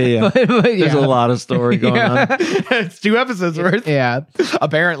 point. Yeah. But There's a lot of story going on. it's 2 episodes worth, Yeah.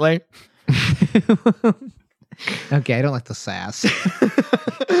 apparently. Okay, I don't like the sass.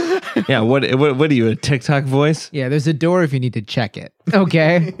 Yeah. What are you, a TikTok voice? Yeah, there's a door if you need to check it.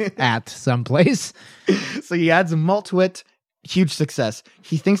 Okay. At some place. So he adds malt to it. Huge success.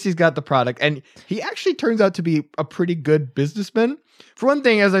 He thinks he's got the product, and he actually turns out to be a pretty good businessman. For one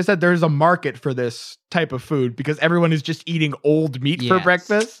thing, as I said, there's a market for this type of food because everyone is just eating old meat for Yes.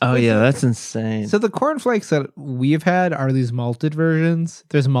 breakfast. Oh yeah, that's insane. So the cornflakes that we've had are these malted versions.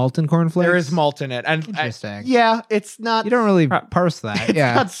 There's malt in cornflakes. There is malt in it, and Interesting. yeah, it's not. You don't really parse that. It's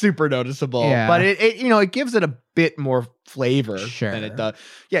Yeah. not super noticeable, Yeah. but it gives it a bit more flavor Sure. than it does.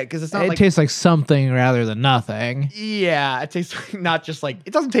 Yeah, because it's not It like tastes like something rather than nothing. yeah, it tastes not just like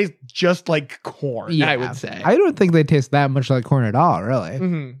it doesn't taste just like corn. I would say. I don't think they taste that much like corn at all, really.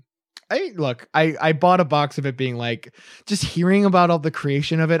 Mhm. I bought a box of it being like, just hearing about all the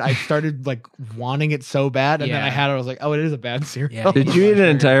creation of it, I started like wanting it so bad. And then Yeah. I had it, I was like, oh, it is a bad cereal. Yeah. Did you eat an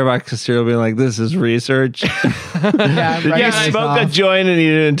entire box of cereal being like, this is research? Yeah, Did right. you smoke a joint and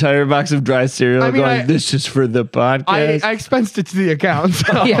eat an entire box of dry cereal I mean, going, I- this is for the podcast? I expensed it to the account.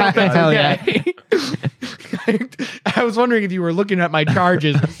 So Yeah, that's hell okay. I was wondering if you were looking at my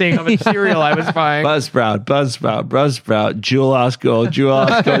charges and seeing how much cereal I was buying. Buzzsprout, Jewel Osco,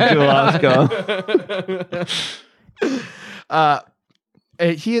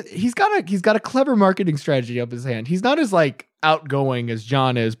 He's got a clever marketing strategy up his hand. He's not as like outgoing as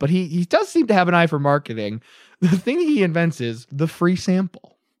John is, but he does seem to have an eye for marketing. The thing he invents is the free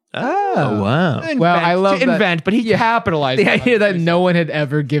sample. Oh, wow. Well, I love to that- invent, but he capitalized The on idea that it. no one had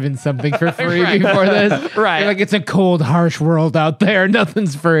ever given something for free Right. before this. Right. You're like, it's a cold, harsh world out there.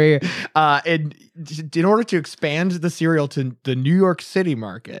 Nothing's free. In order to expand the cereal to the New York City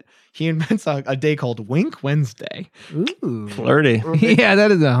market, he invents a day called Wink Wednesday. Ooh. Flirty. Yeah,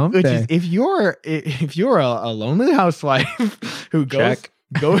 that is a hump Which day. is if you're a lonely housewife who goes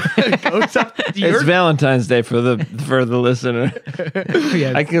goes up to your It's Valentine's Day for the listener.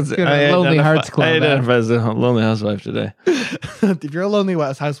 Yeah, I can Lonely Hearts Club. I identify as a lonely housewife today. if you're a lonely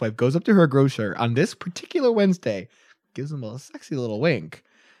housewife goes up to her grocer on this particular Wednesday, gives him a sexy little wink.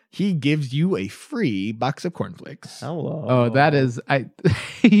 He gives you a free box of cornflakes. Hello. Oh, that is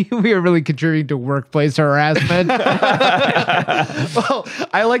we are really contributing to workplace harassment. Well,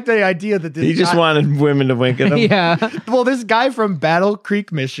 I like the idea that this He just guy- wanted women to wink at him. Yeah. Well, this guy from Battle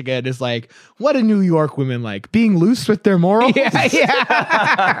Creek, Michigan is like, what do New York women like? Being loose with their morals?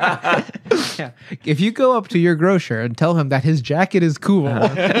 Yeah. If you go up to your grocer and tell him that his jacket is cool,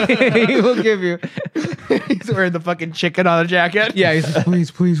 he will give you. He's wearing the fucking chicken on the jacket. Yeah, he's like,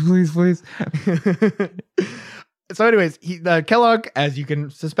 please, please, please, please. So anyways, Kellogg, as you can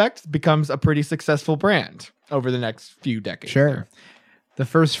suspect, becomes a pretty successful brand over the next few decades. Sure. The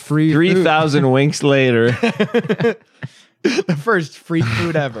first free 3,000 winks later. The first free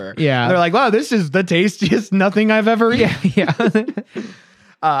food ever. Yeah. They're like, wow, this is the tastiest nothing I've ever eaten. Yeah.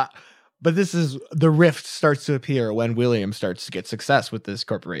 But this is the rift starts to appear when William starts to get success with this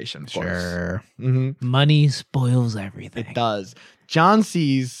corporation. Of course. Money spoils everything. It does. John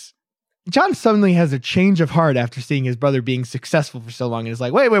suddenly has a change of heart after seeing his brother being successful for so long and is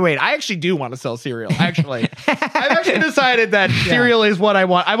like, wait. I actually do want to sell cereal. Actually, I've actually decided that cereal is what I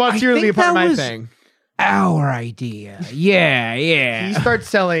want. I want cereal to be a think part of that my was- thing. Our idea. Yeah, He yeah. starts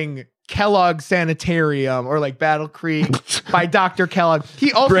selling Kellogg Sanitarium or like Battle Creek by Dr. Kellogg.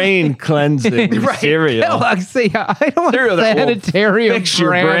 He also Brain cleansing Right. cereal. Kellogg, see, I don't Cereal want that will sanitarium fix your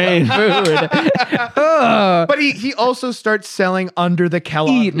brand of food. Ugh. But he also starts selling under the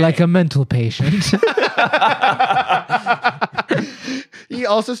Kellogg Eat name. like a mental patient. He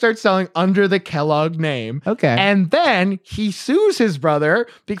also starts selling under the Kellogg name. Okay. And then he sues his brother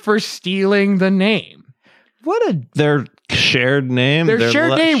for stealing the name. What a Their shared name. Their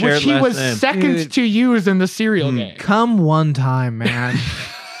shared name, which shared he last was name. second Dude. to use in the cereal game. come one time, man.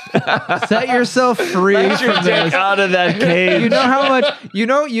 Set yourself free Get your from dick this. out of that cage. You know how much you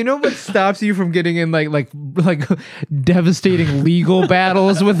know what stops you from getting in like devastating legal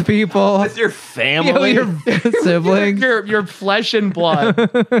battles with people? With your You know, family. your siblings. Your flesh and blood.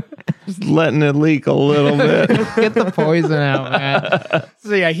 Just letting it leak a little bit. Get the poison out, man.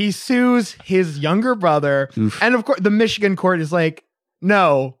 So yeah, he sues his younger brother. And of course, the Michigan court is like,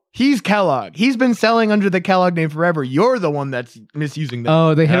 no, he's Kellogg. He's been selling under the Kellogg name forever. You're the one that's misusing them.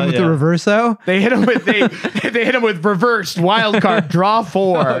 Oh, they hit Hell him with yeah. the reverso? They hit him with they hit him with reversed wild card draw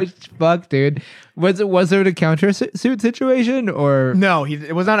 4. Oh, fuck, dude. Was there a countersuit situation or No,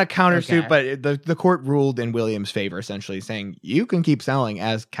 it was not a countersuit, Okay. but the court ruled in William's favor, essentially saying you can keep selling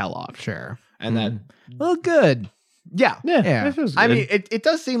as Kellogg. sure? And that, Well, good. yeah. Yeah. it feels I good. mean, it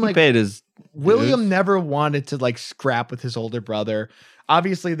does seem He like paid his William dues. never wanted to like scrap with his older brother.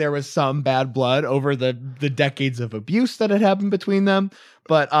 Obviously, there was some bad blood over the decades of abuse that had happened between them.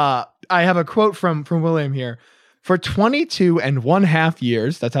 But I have a quote from William here. For 22.5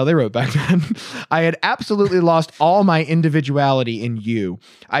 years, that's how they wrote back then, I had absolutely lost all my individuality in you.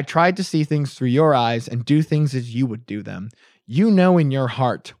 I tried to see things through your eyes and do things as you would do them. You know in your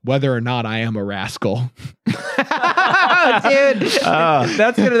heart whether or not I am a rascal. Dude,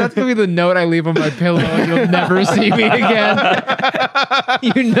 that's gonna be the note I leave on my pillow, and you'll never see me again.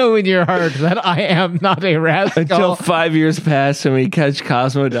 You know in your heart that I am not a rascal. Until 5 years pass and we catch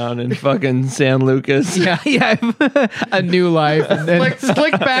Cosmo down in fucking San Lucas. yeah, a new life, and then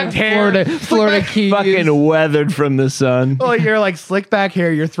Slick back hair. Florida Keys. Fucking weathered from the sun. Well, you're like slick back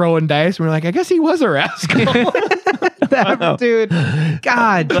hair, you're throwing dice. And we're like, I guess he was a rascal. Dude,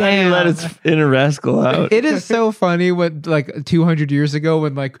 God Glad he damn. let his inner rascal out. It is so funny when like 200 years ago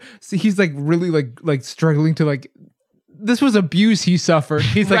when like he's like really like struggling to like this was abuse he suffered.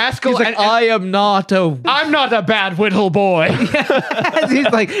 He's like, Rascal and- I am not a. I'm not a bad whittle boy. As he's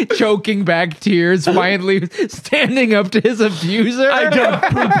like choking back tears, finally standing up to his abuser. I don't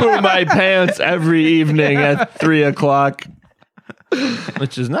poo-poo my pants every evening at 3:00.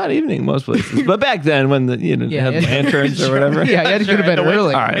 Which is not evening most places, but back then when the had lanterns or whatever. Yeah, you had to go to bed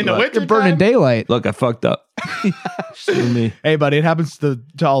early. All right, In the look. winter You're burning time? daylight. Look, I fucked up. Sue me. Hey, buddy, it happens to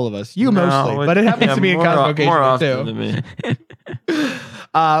all of us. You mostly, but it happens to me in more Cosmo often occasionally than too. me.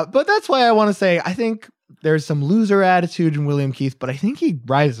 But that's why I want to say I think there's some loser attitude in William Keith, but I think he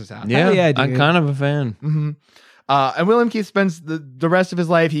rises out. Yeah, yeah, I'm dude. kind of a fan. And William Keith spends the rest of his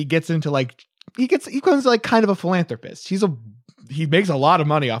life. He gets into like he becomes like kind of a philanthropist. He makes a lot of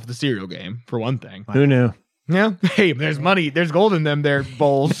money off the cereal game for one thing. Who knew? Yeah, hey, there's money, there's gold in them there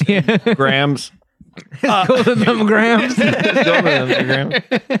bowls. Grams. Gold in them grams.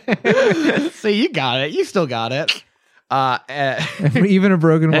 See, you got it. You still got it. Even a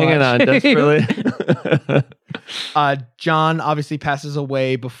broken watch. Hanging on desperately. John obviously passes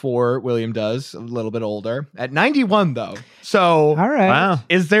away before William does, a little bit older, at 91 though. So, All right. Wow.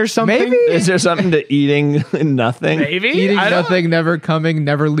 is there something? Maybe. Is there something to eating nothing? Maybe Eating I don't- nothing, never coming,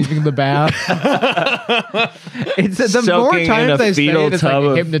 never leaving the bath. It's the more Soaking in times a I say fetal it, it's tub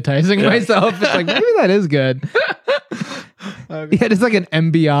like of- hypnotizing myself. It's like maybe that is good. Yeah, it's like an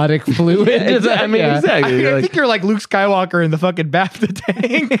embiotic fluid. I mean, Yeah. exactly. I You're like, think you're like Luke Skywalker in the fucking BAFTA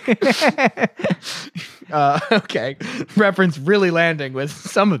tank. Okay, reference really landing with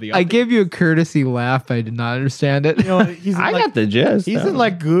some of the. I gave you a courtesy laugh. I did not understand it. You know, he's in I like, got the gist. he's though. in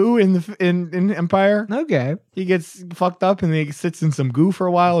like goo in Empire. Okay. He gets fucked up and he sits in some goo for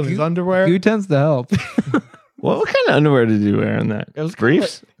a while in his underwear. Goo tends to help. What kind of underwear did you wear in that? It was kinda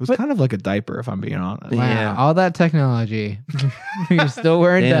Briefs. like- it was kind of like a diaper, if I'm being honest. Wow. Yeah. All that technology. You're still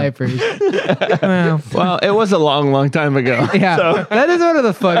wearing Damn. diapers. Wow. Well, it was a long, long time ago. Yeah, So, that is one of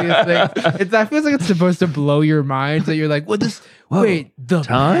the funniest things. I feel like it's supposed to blow your mind that you're like, what this? Wait, the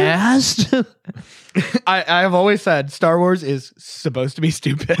Time? past? I have always said Star Wars is supposed to be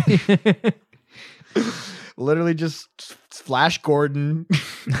stupid. Literally just Flash Gordon.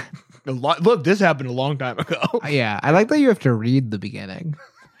 Look, this happened a long time ago. Yeah, I like that you have to read the beginning.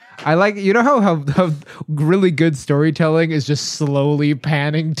 I like, you know how really good storytelling is just slowly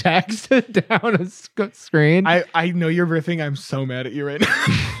panning text down a screen. I know you're riffing. I'm so mad at you right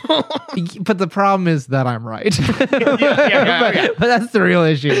now. But the problem is that I'm right. yeah. But that's the real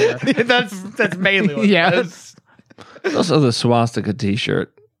issue here. that's mainly what Yeah. it is. also the swastika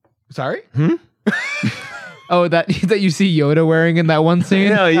T-shirt. Sorry? Oh, that you see Yoda wearing in that one scene?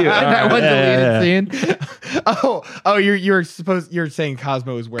 No, you. That one deleted scene? Oh, you're saying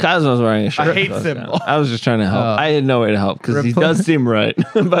Cosmo is wearing Cosmo's wearing a shirt. hate Close symbol. down. I was just trying to help. Oh. I had no way to help because he does seem right.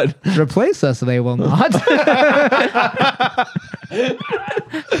 But Replace us, they will not.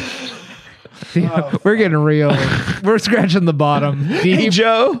 Yeah, we're getting real. We're scratching the bottom. hey, Deep.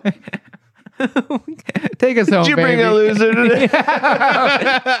 Joe, Take us home, did you bring baby. a loser today?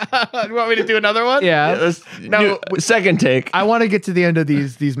 You want me to do another one? Yeah. No, second take. I want to get to the end of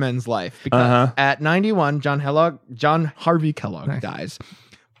these men's life because Uh-huh. at 91, John Harvey Kellogg dies.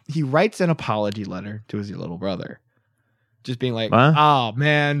 He writes an apology letter to his little brother, just being like, What? "Oh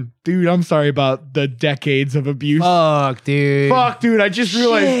man, dude, I'm sorry about the decades of abuse. Fuck, dude. Fuck, dude, I just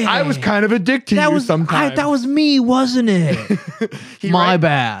realized I was kind of a dick to you sometimes." that was me, wasn't it? My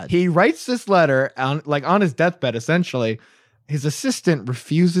bad. He writes this letter on his deathbed. Essentially, his assistant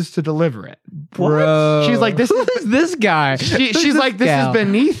refuses to deliver it. Bro. She's like, "This Who is." is this guy? She's like, "This is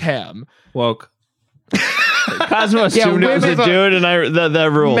beneath him." Woke. Cosmo assumed it was a women- dude, and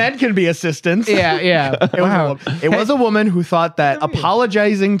that rule. Men can be assistants. Yeah. Wow. It was a woman who thought that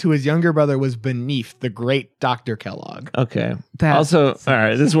apologizing to his younger brother was beneath the great Dr. Kellogg. Okay. That also, all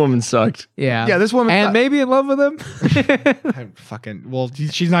right, this woman sucked. Yeah. Yeah, this woman And thought- maybe in love with him.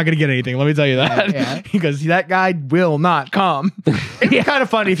 She's not going to get anything. Let me tell you that. Yeah. Because that guy will not come. It'd be kind of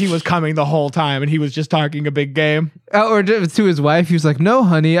funny if he was coming the whole time and he was just talking a big game. Or to his wife, he was like, "No,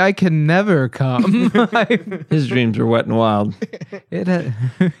 honey, I can never come." His dreams were wet and wild.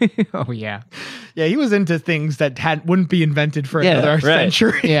 Oh yeah. Yeah, he was into things that wouldn't be invented for Yeah, another right.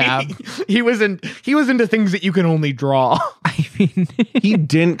 century. Yeah. he was into things that you can only draw. I mean, He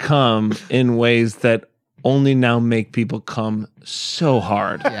didn't come in ways that only now make people come so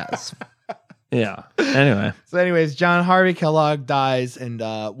hard. yes. Yeah. Anyway. So, anyways, John Harvey Kellogg dies, and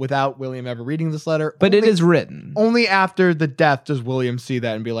without William ever reading this letter. But it is written. Only after the death does William see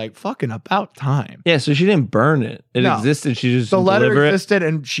that and be like, "Fucking about time." Yeah, so she didn't burn it. It No. existed. She just The didn't letter deliver it. existed,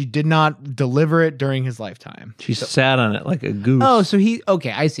 and she did not deliver it during his lifetime. She sat on it like a goose. Oh, so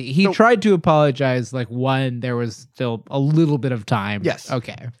I see. He tried to apologize like when there was still a little bit of time. Yes.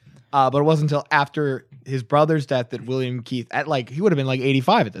 Okay. But it wasn't until after his brother's death that William Keith, he would have been like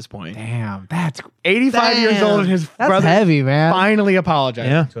 85 at this point. Damn, that's 85 years old, and his that's brother heavy, man. finally apologized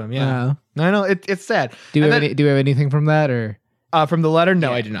Yeah. to him. Yeah. I know, it's sad. Do we And have then- do we have anything from that or from the letter? No,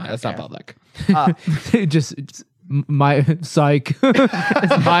 Yeah, I do not. That's not okay. public. just my psych?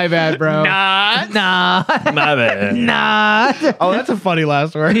 It's my bad, bro. Nah. My bad. Nah. Oh, that's a funny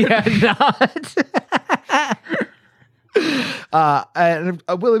last word. Yeah, not. And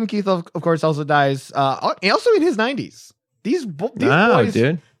William Keith, of course, also dies. Also in his 90s. These boys,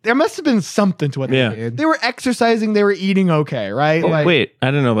 dude. There must have been something to what Yeah. they did. They were exercising. They were eating okay, right? Oh, wait, I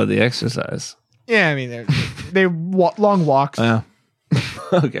didn't know about the exercise. Yeah, I mean, they long walks.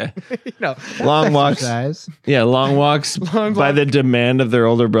 Okay. You know, Long walks. Guys. Yeah, long walks Long by walk. the demand of their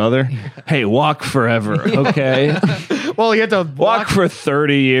older brother. Hey, walk forever, okay? well, you have to Walk for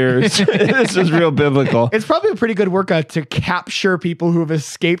 30 years. This is real biblical. It's probably a pretty good workout to capture people who have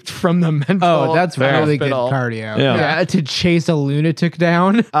escaped from the mental. Oh, that's really good hospital. cardio. Yeah. To chase a lunatic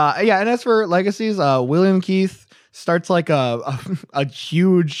down. Yeah, and as for legacies, William Keith starts like a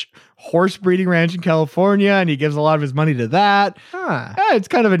huge horse breeding ranch in California, and he gives a lot of his money to that. Huh. Yeah, it's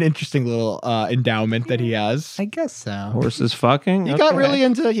kind of an interesting little endowment that he has. I guess so. Horses fucking? He got really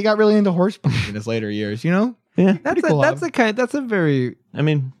into horse breeding in his later years, you know? Yeah. That's cool I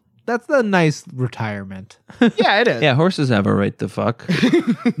mean, that's a nice retirement. Yeah, it is. yeah, horses have a right to fuck.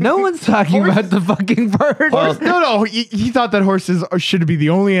 No one's talking about the fucking bird. No, he thought that horses should be the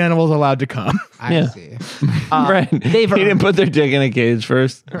only animals allowed to come. I Yeah. see. Right. He didn't put their dick in a cage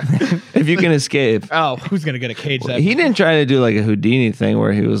first. If you can escape. Oh, who's gonna get a cage? That He didn't try to do like a Houdini thing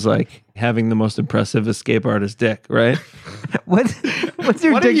where he was like having the most impressive escape artist dick, right? What's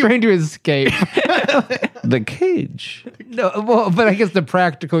your What are dick you- trying to escape? The cage. No, well, but I guess the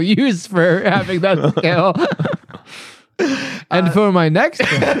practical use for having that skill. And for my next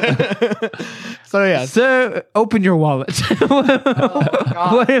one, So yeah, so open your wallet.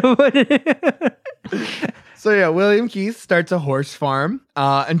 So yeah, William Keith starts a horse farm,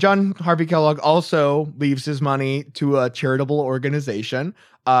 and John Harvey Kellogg also leaves his money to a charitable organization.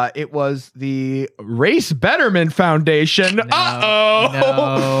 It was the Race Betterment Foundation.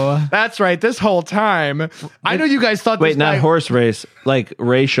 No. That's right. This whole time, I know you guys thought Wait, this not guy- horse race, like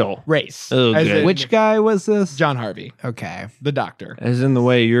racial. race. Okay. As in Which guy was this? John Harvey, Okay. the doctor. As in the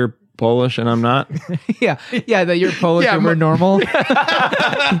way you're Polish and I'm not. Yeah, that you're Polish Yeah, and we're normal.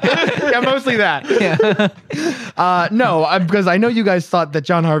 Yeah, mostly that. Yeah. No, because I know you guys thought that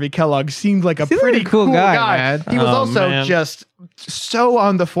John Harvey Kellogg seemed like a Seemed pretty like a cool guy, man. He was Oh, also man. just so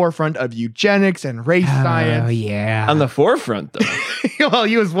on the forefront of eugenics and race Oh science. yeah. On the forefront, though. Well,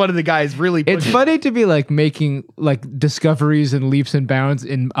 he was one of the guys really It's pushing. funny to be like making like discoveries and leaps and bounds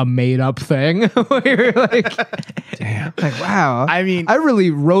in a made up thing where you're like, damn, like wow. I mean- I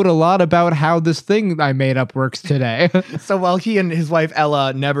really wrote a lot about how this thing I made up works today. So while he and his wife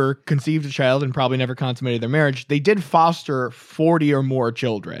Ella never conceived a child and probably never consummated their marriage, they did foster 40 or more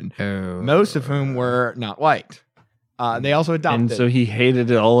children, most of whom were not white. They also adopted. And so he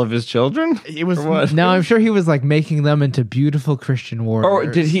hated all of his children? it was Or what? No, I'm sure he was like making them into beautiful Christian warriors. Or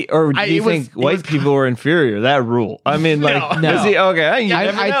did he? Or do I- you it was- think it white was- people were inferior? That rule. I mean, like, No. is he okay? You I-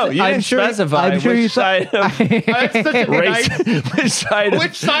 never I- know. You I'm didn't sure- specify I'm sure he which thought- side of That's such a race. nice- Which side?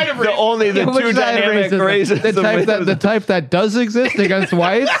 Which side of the race- only the Which two side of dynamic racism? races. The type that does exist against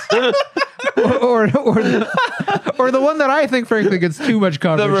whites, or the one that I think frankly gets too much the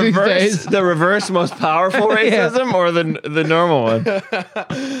coverage these reverse, days. the reverse most powerful Yeah. racism, or the normal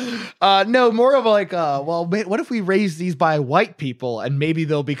one. No, more of like, well, wait, what if we raise these by white people and maybe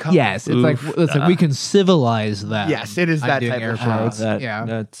they'll become? Yes, it's like listen, we can civilize them. Yes, it is I'm that doing type air of quotes. show. Yeah.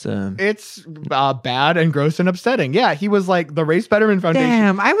 That's It's bad and gross and upsetting. Yeah, he was like the Race Betterment Foundation.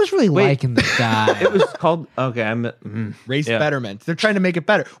 Damn, I was really liking this guy. it was called. Okay, Race yeah. betterment. They're trying to make it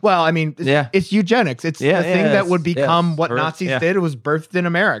better. Well, I mean, Yeah. it's eugenics. It's Yeah, the thing yeah, that would it's- become yes. what Birth- Nazis yeah. did. It was birthed in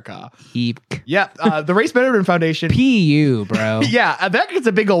America. Eek. Yeah, the Race Betterment Foundation. PU, bro. Yeah, that gets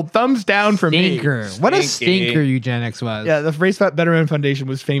a big old thumbs down from Stinker. me. What a Stinky. stinker eugenics was. Yeah, the Race Betterment Foundation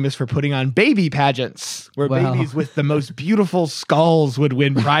was famous for putting on baby pageants, where Well. babies with the most beautiful skulls would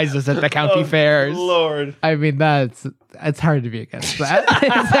win prizes at the county fairs. Lord. I mean, it's hard to be against that.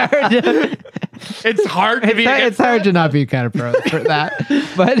 It's hard to be. It's hard to not be kind of pro for that.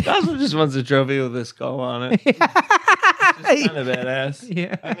 But Also just wants a trophy with a skull on it. It's kind of badass.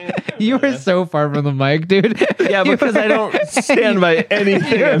 yeah. I mean, You were so far from the mic, dude. yeah, because I don't stand by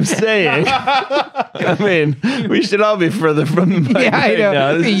anything I'm saying. I mean, we should all be further from the mic Yeah, I right know.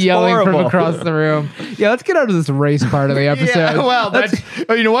 now. This is Yelling horrible. from across the room. Yeah, let's get out of this race part of the episode. Yeah, well, that's.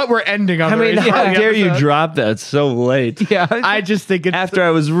 Oh, you know what? We're ending on. I the mean, race part how of the dare you episode. drop that so late? Yeah. I just think it's. After I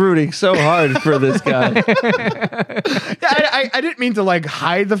was rooting so hard for this guy. I didn't mean to like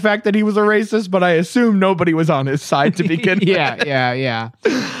hide the fact that he was a racist, but I assume nobody was on his side to begin with. yeah.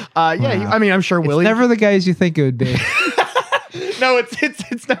 I mean, I'm sure It's Willie. never the guys you think it would be. No,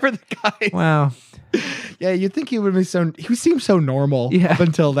 it's never the guy. Wow. Yeah, you'd think he would be so. He seemed so normal Yeah. up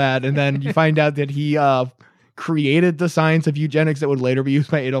until that, and then you find out that he created the science of eugenics that would later be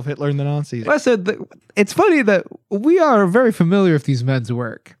used by Adolf Hitler and the Nazis. Well, so it's funny that we are very familiar with these men's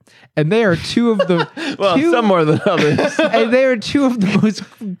work, and they are two of the Well, some more than others. and they are two of the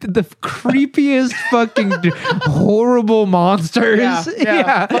creepiest fucking horrible monsters.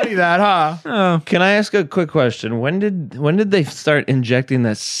 Yeah. Funny that, huh? Can I ask a quick question? When did they start injecting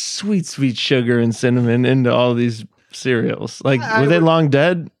that sweet sugar and cinnamon into all these cereals? Like, were they long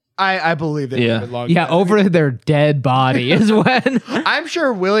dead? I believe they Yeah. were long. Yeah, over their dead body is when. I'm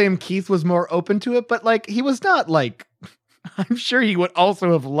sure William Keith was more open to it, but like he was not like. I'm sure he would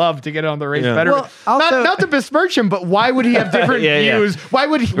also have loved to get on the race better. Well, also- not to besmirch him, but why would he have different Yeah. views? Why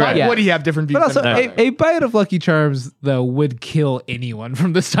would he? Why Right. would he have different views? But also, than another? a bite of Lucky Charms though would kill anyone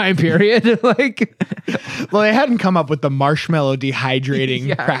from this time period. Like, Well, they hadn't come up with the marshmallow dehydrating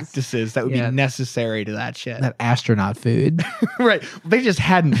Yes. practices that would Yeah. be necessary to that shit. that astronaut food. Right. They just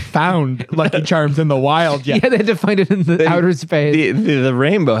hadn't found Lucky Charms in the wild yet. Yeah, they had to find it in the outer space. The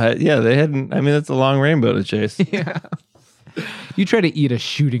rainbow had, they hadn't. I mean, that's a long rainbow to chase. You try to eat a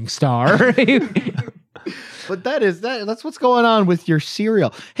shooting star. But that's what's going on with your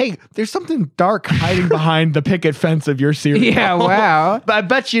cereal. Hey, there's something dark hiding behind the picket fence of your cereal. Yeah, wow. But I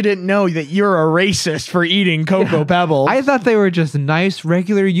bet you didn't know that you're a racist for eating Cocoa Pebbles. I thought they were just nice,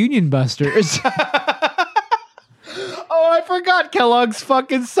 regular Union Busters. Oh, I forgot Kellogg's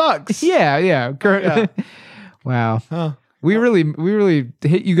fucking sucks. yeah. Wow. Huh. We really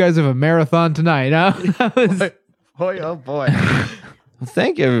hit you guys with a marathon tonight, huh? That was- Boy, oh boy. Well,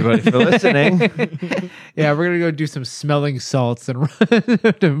 thank you, everybody, for listening. yeah, we're gonna go do some smelling salts and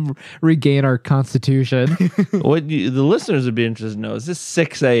to regain our constitution. What the listeners would be interested to know is this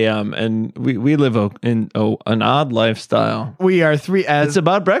 6 a.m. and we live in an odd lifestyle. We are three It's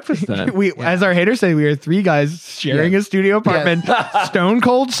about breakfast time. as our haters say, we are three guys sharing a studio apartment, stone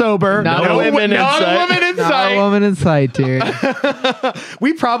cold sober, Not a woman in not a sight. woman in Not sight. a woman in sight, dude.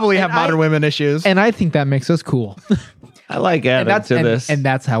 We probably have modern women issues. And I think that makes us cool. I like adding to this. And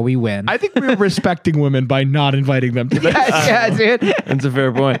that's how we win. I think we're respecting women by not inviting them to this. yeah, dude. That's a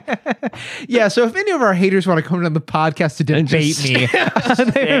fair point. Yeah, so if any of our haters want to come on the podcast to And debate just me,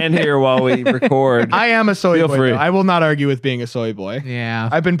 stand here while we record. I am a soy Feel boy. free. Though. I will not argue with being a soy boy. yeah.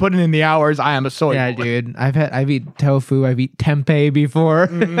 I've been putting in the hours. I am a soy Yeah, boy. dude. I've eaten tofu. I've eaten tempeh before.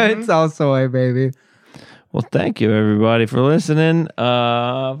 It's all soy, baby. Well, thank you, everybody, for listening.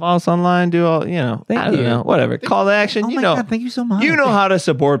 Follow us online. Do all, I you. don't know, whatever. Call to action. Oh you my know, God, thank you so much. you know how to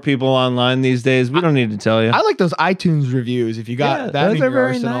support people online these days. We don't need to tell you. I like those iTunes reviews. If you got Yeah, that, those in are your very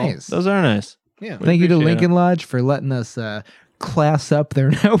arsenal. nice. Those are nice. Yeah. Thank you to appreciate Lincoln Lodge for letting us class up their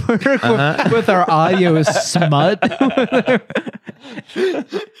network with our audio smut.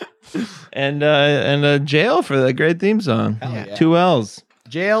 And jail for that great theme song. yeah. 2 L's.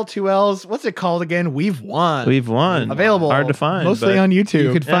 Jail, 2 L's. What's it called again? We've won. We've won. Available. Hard to find. Mostly but on YouTube.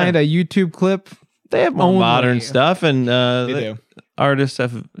 You could find a YouTube clip. They have more only. modern stuff, and They do. artists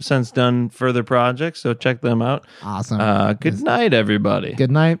have since done further projects, so check them out. Awesome. Good night, everybody.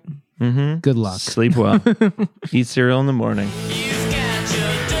 Good night. Mm-hmm. Good luck. Sleep well. Eat cereal in the morning. You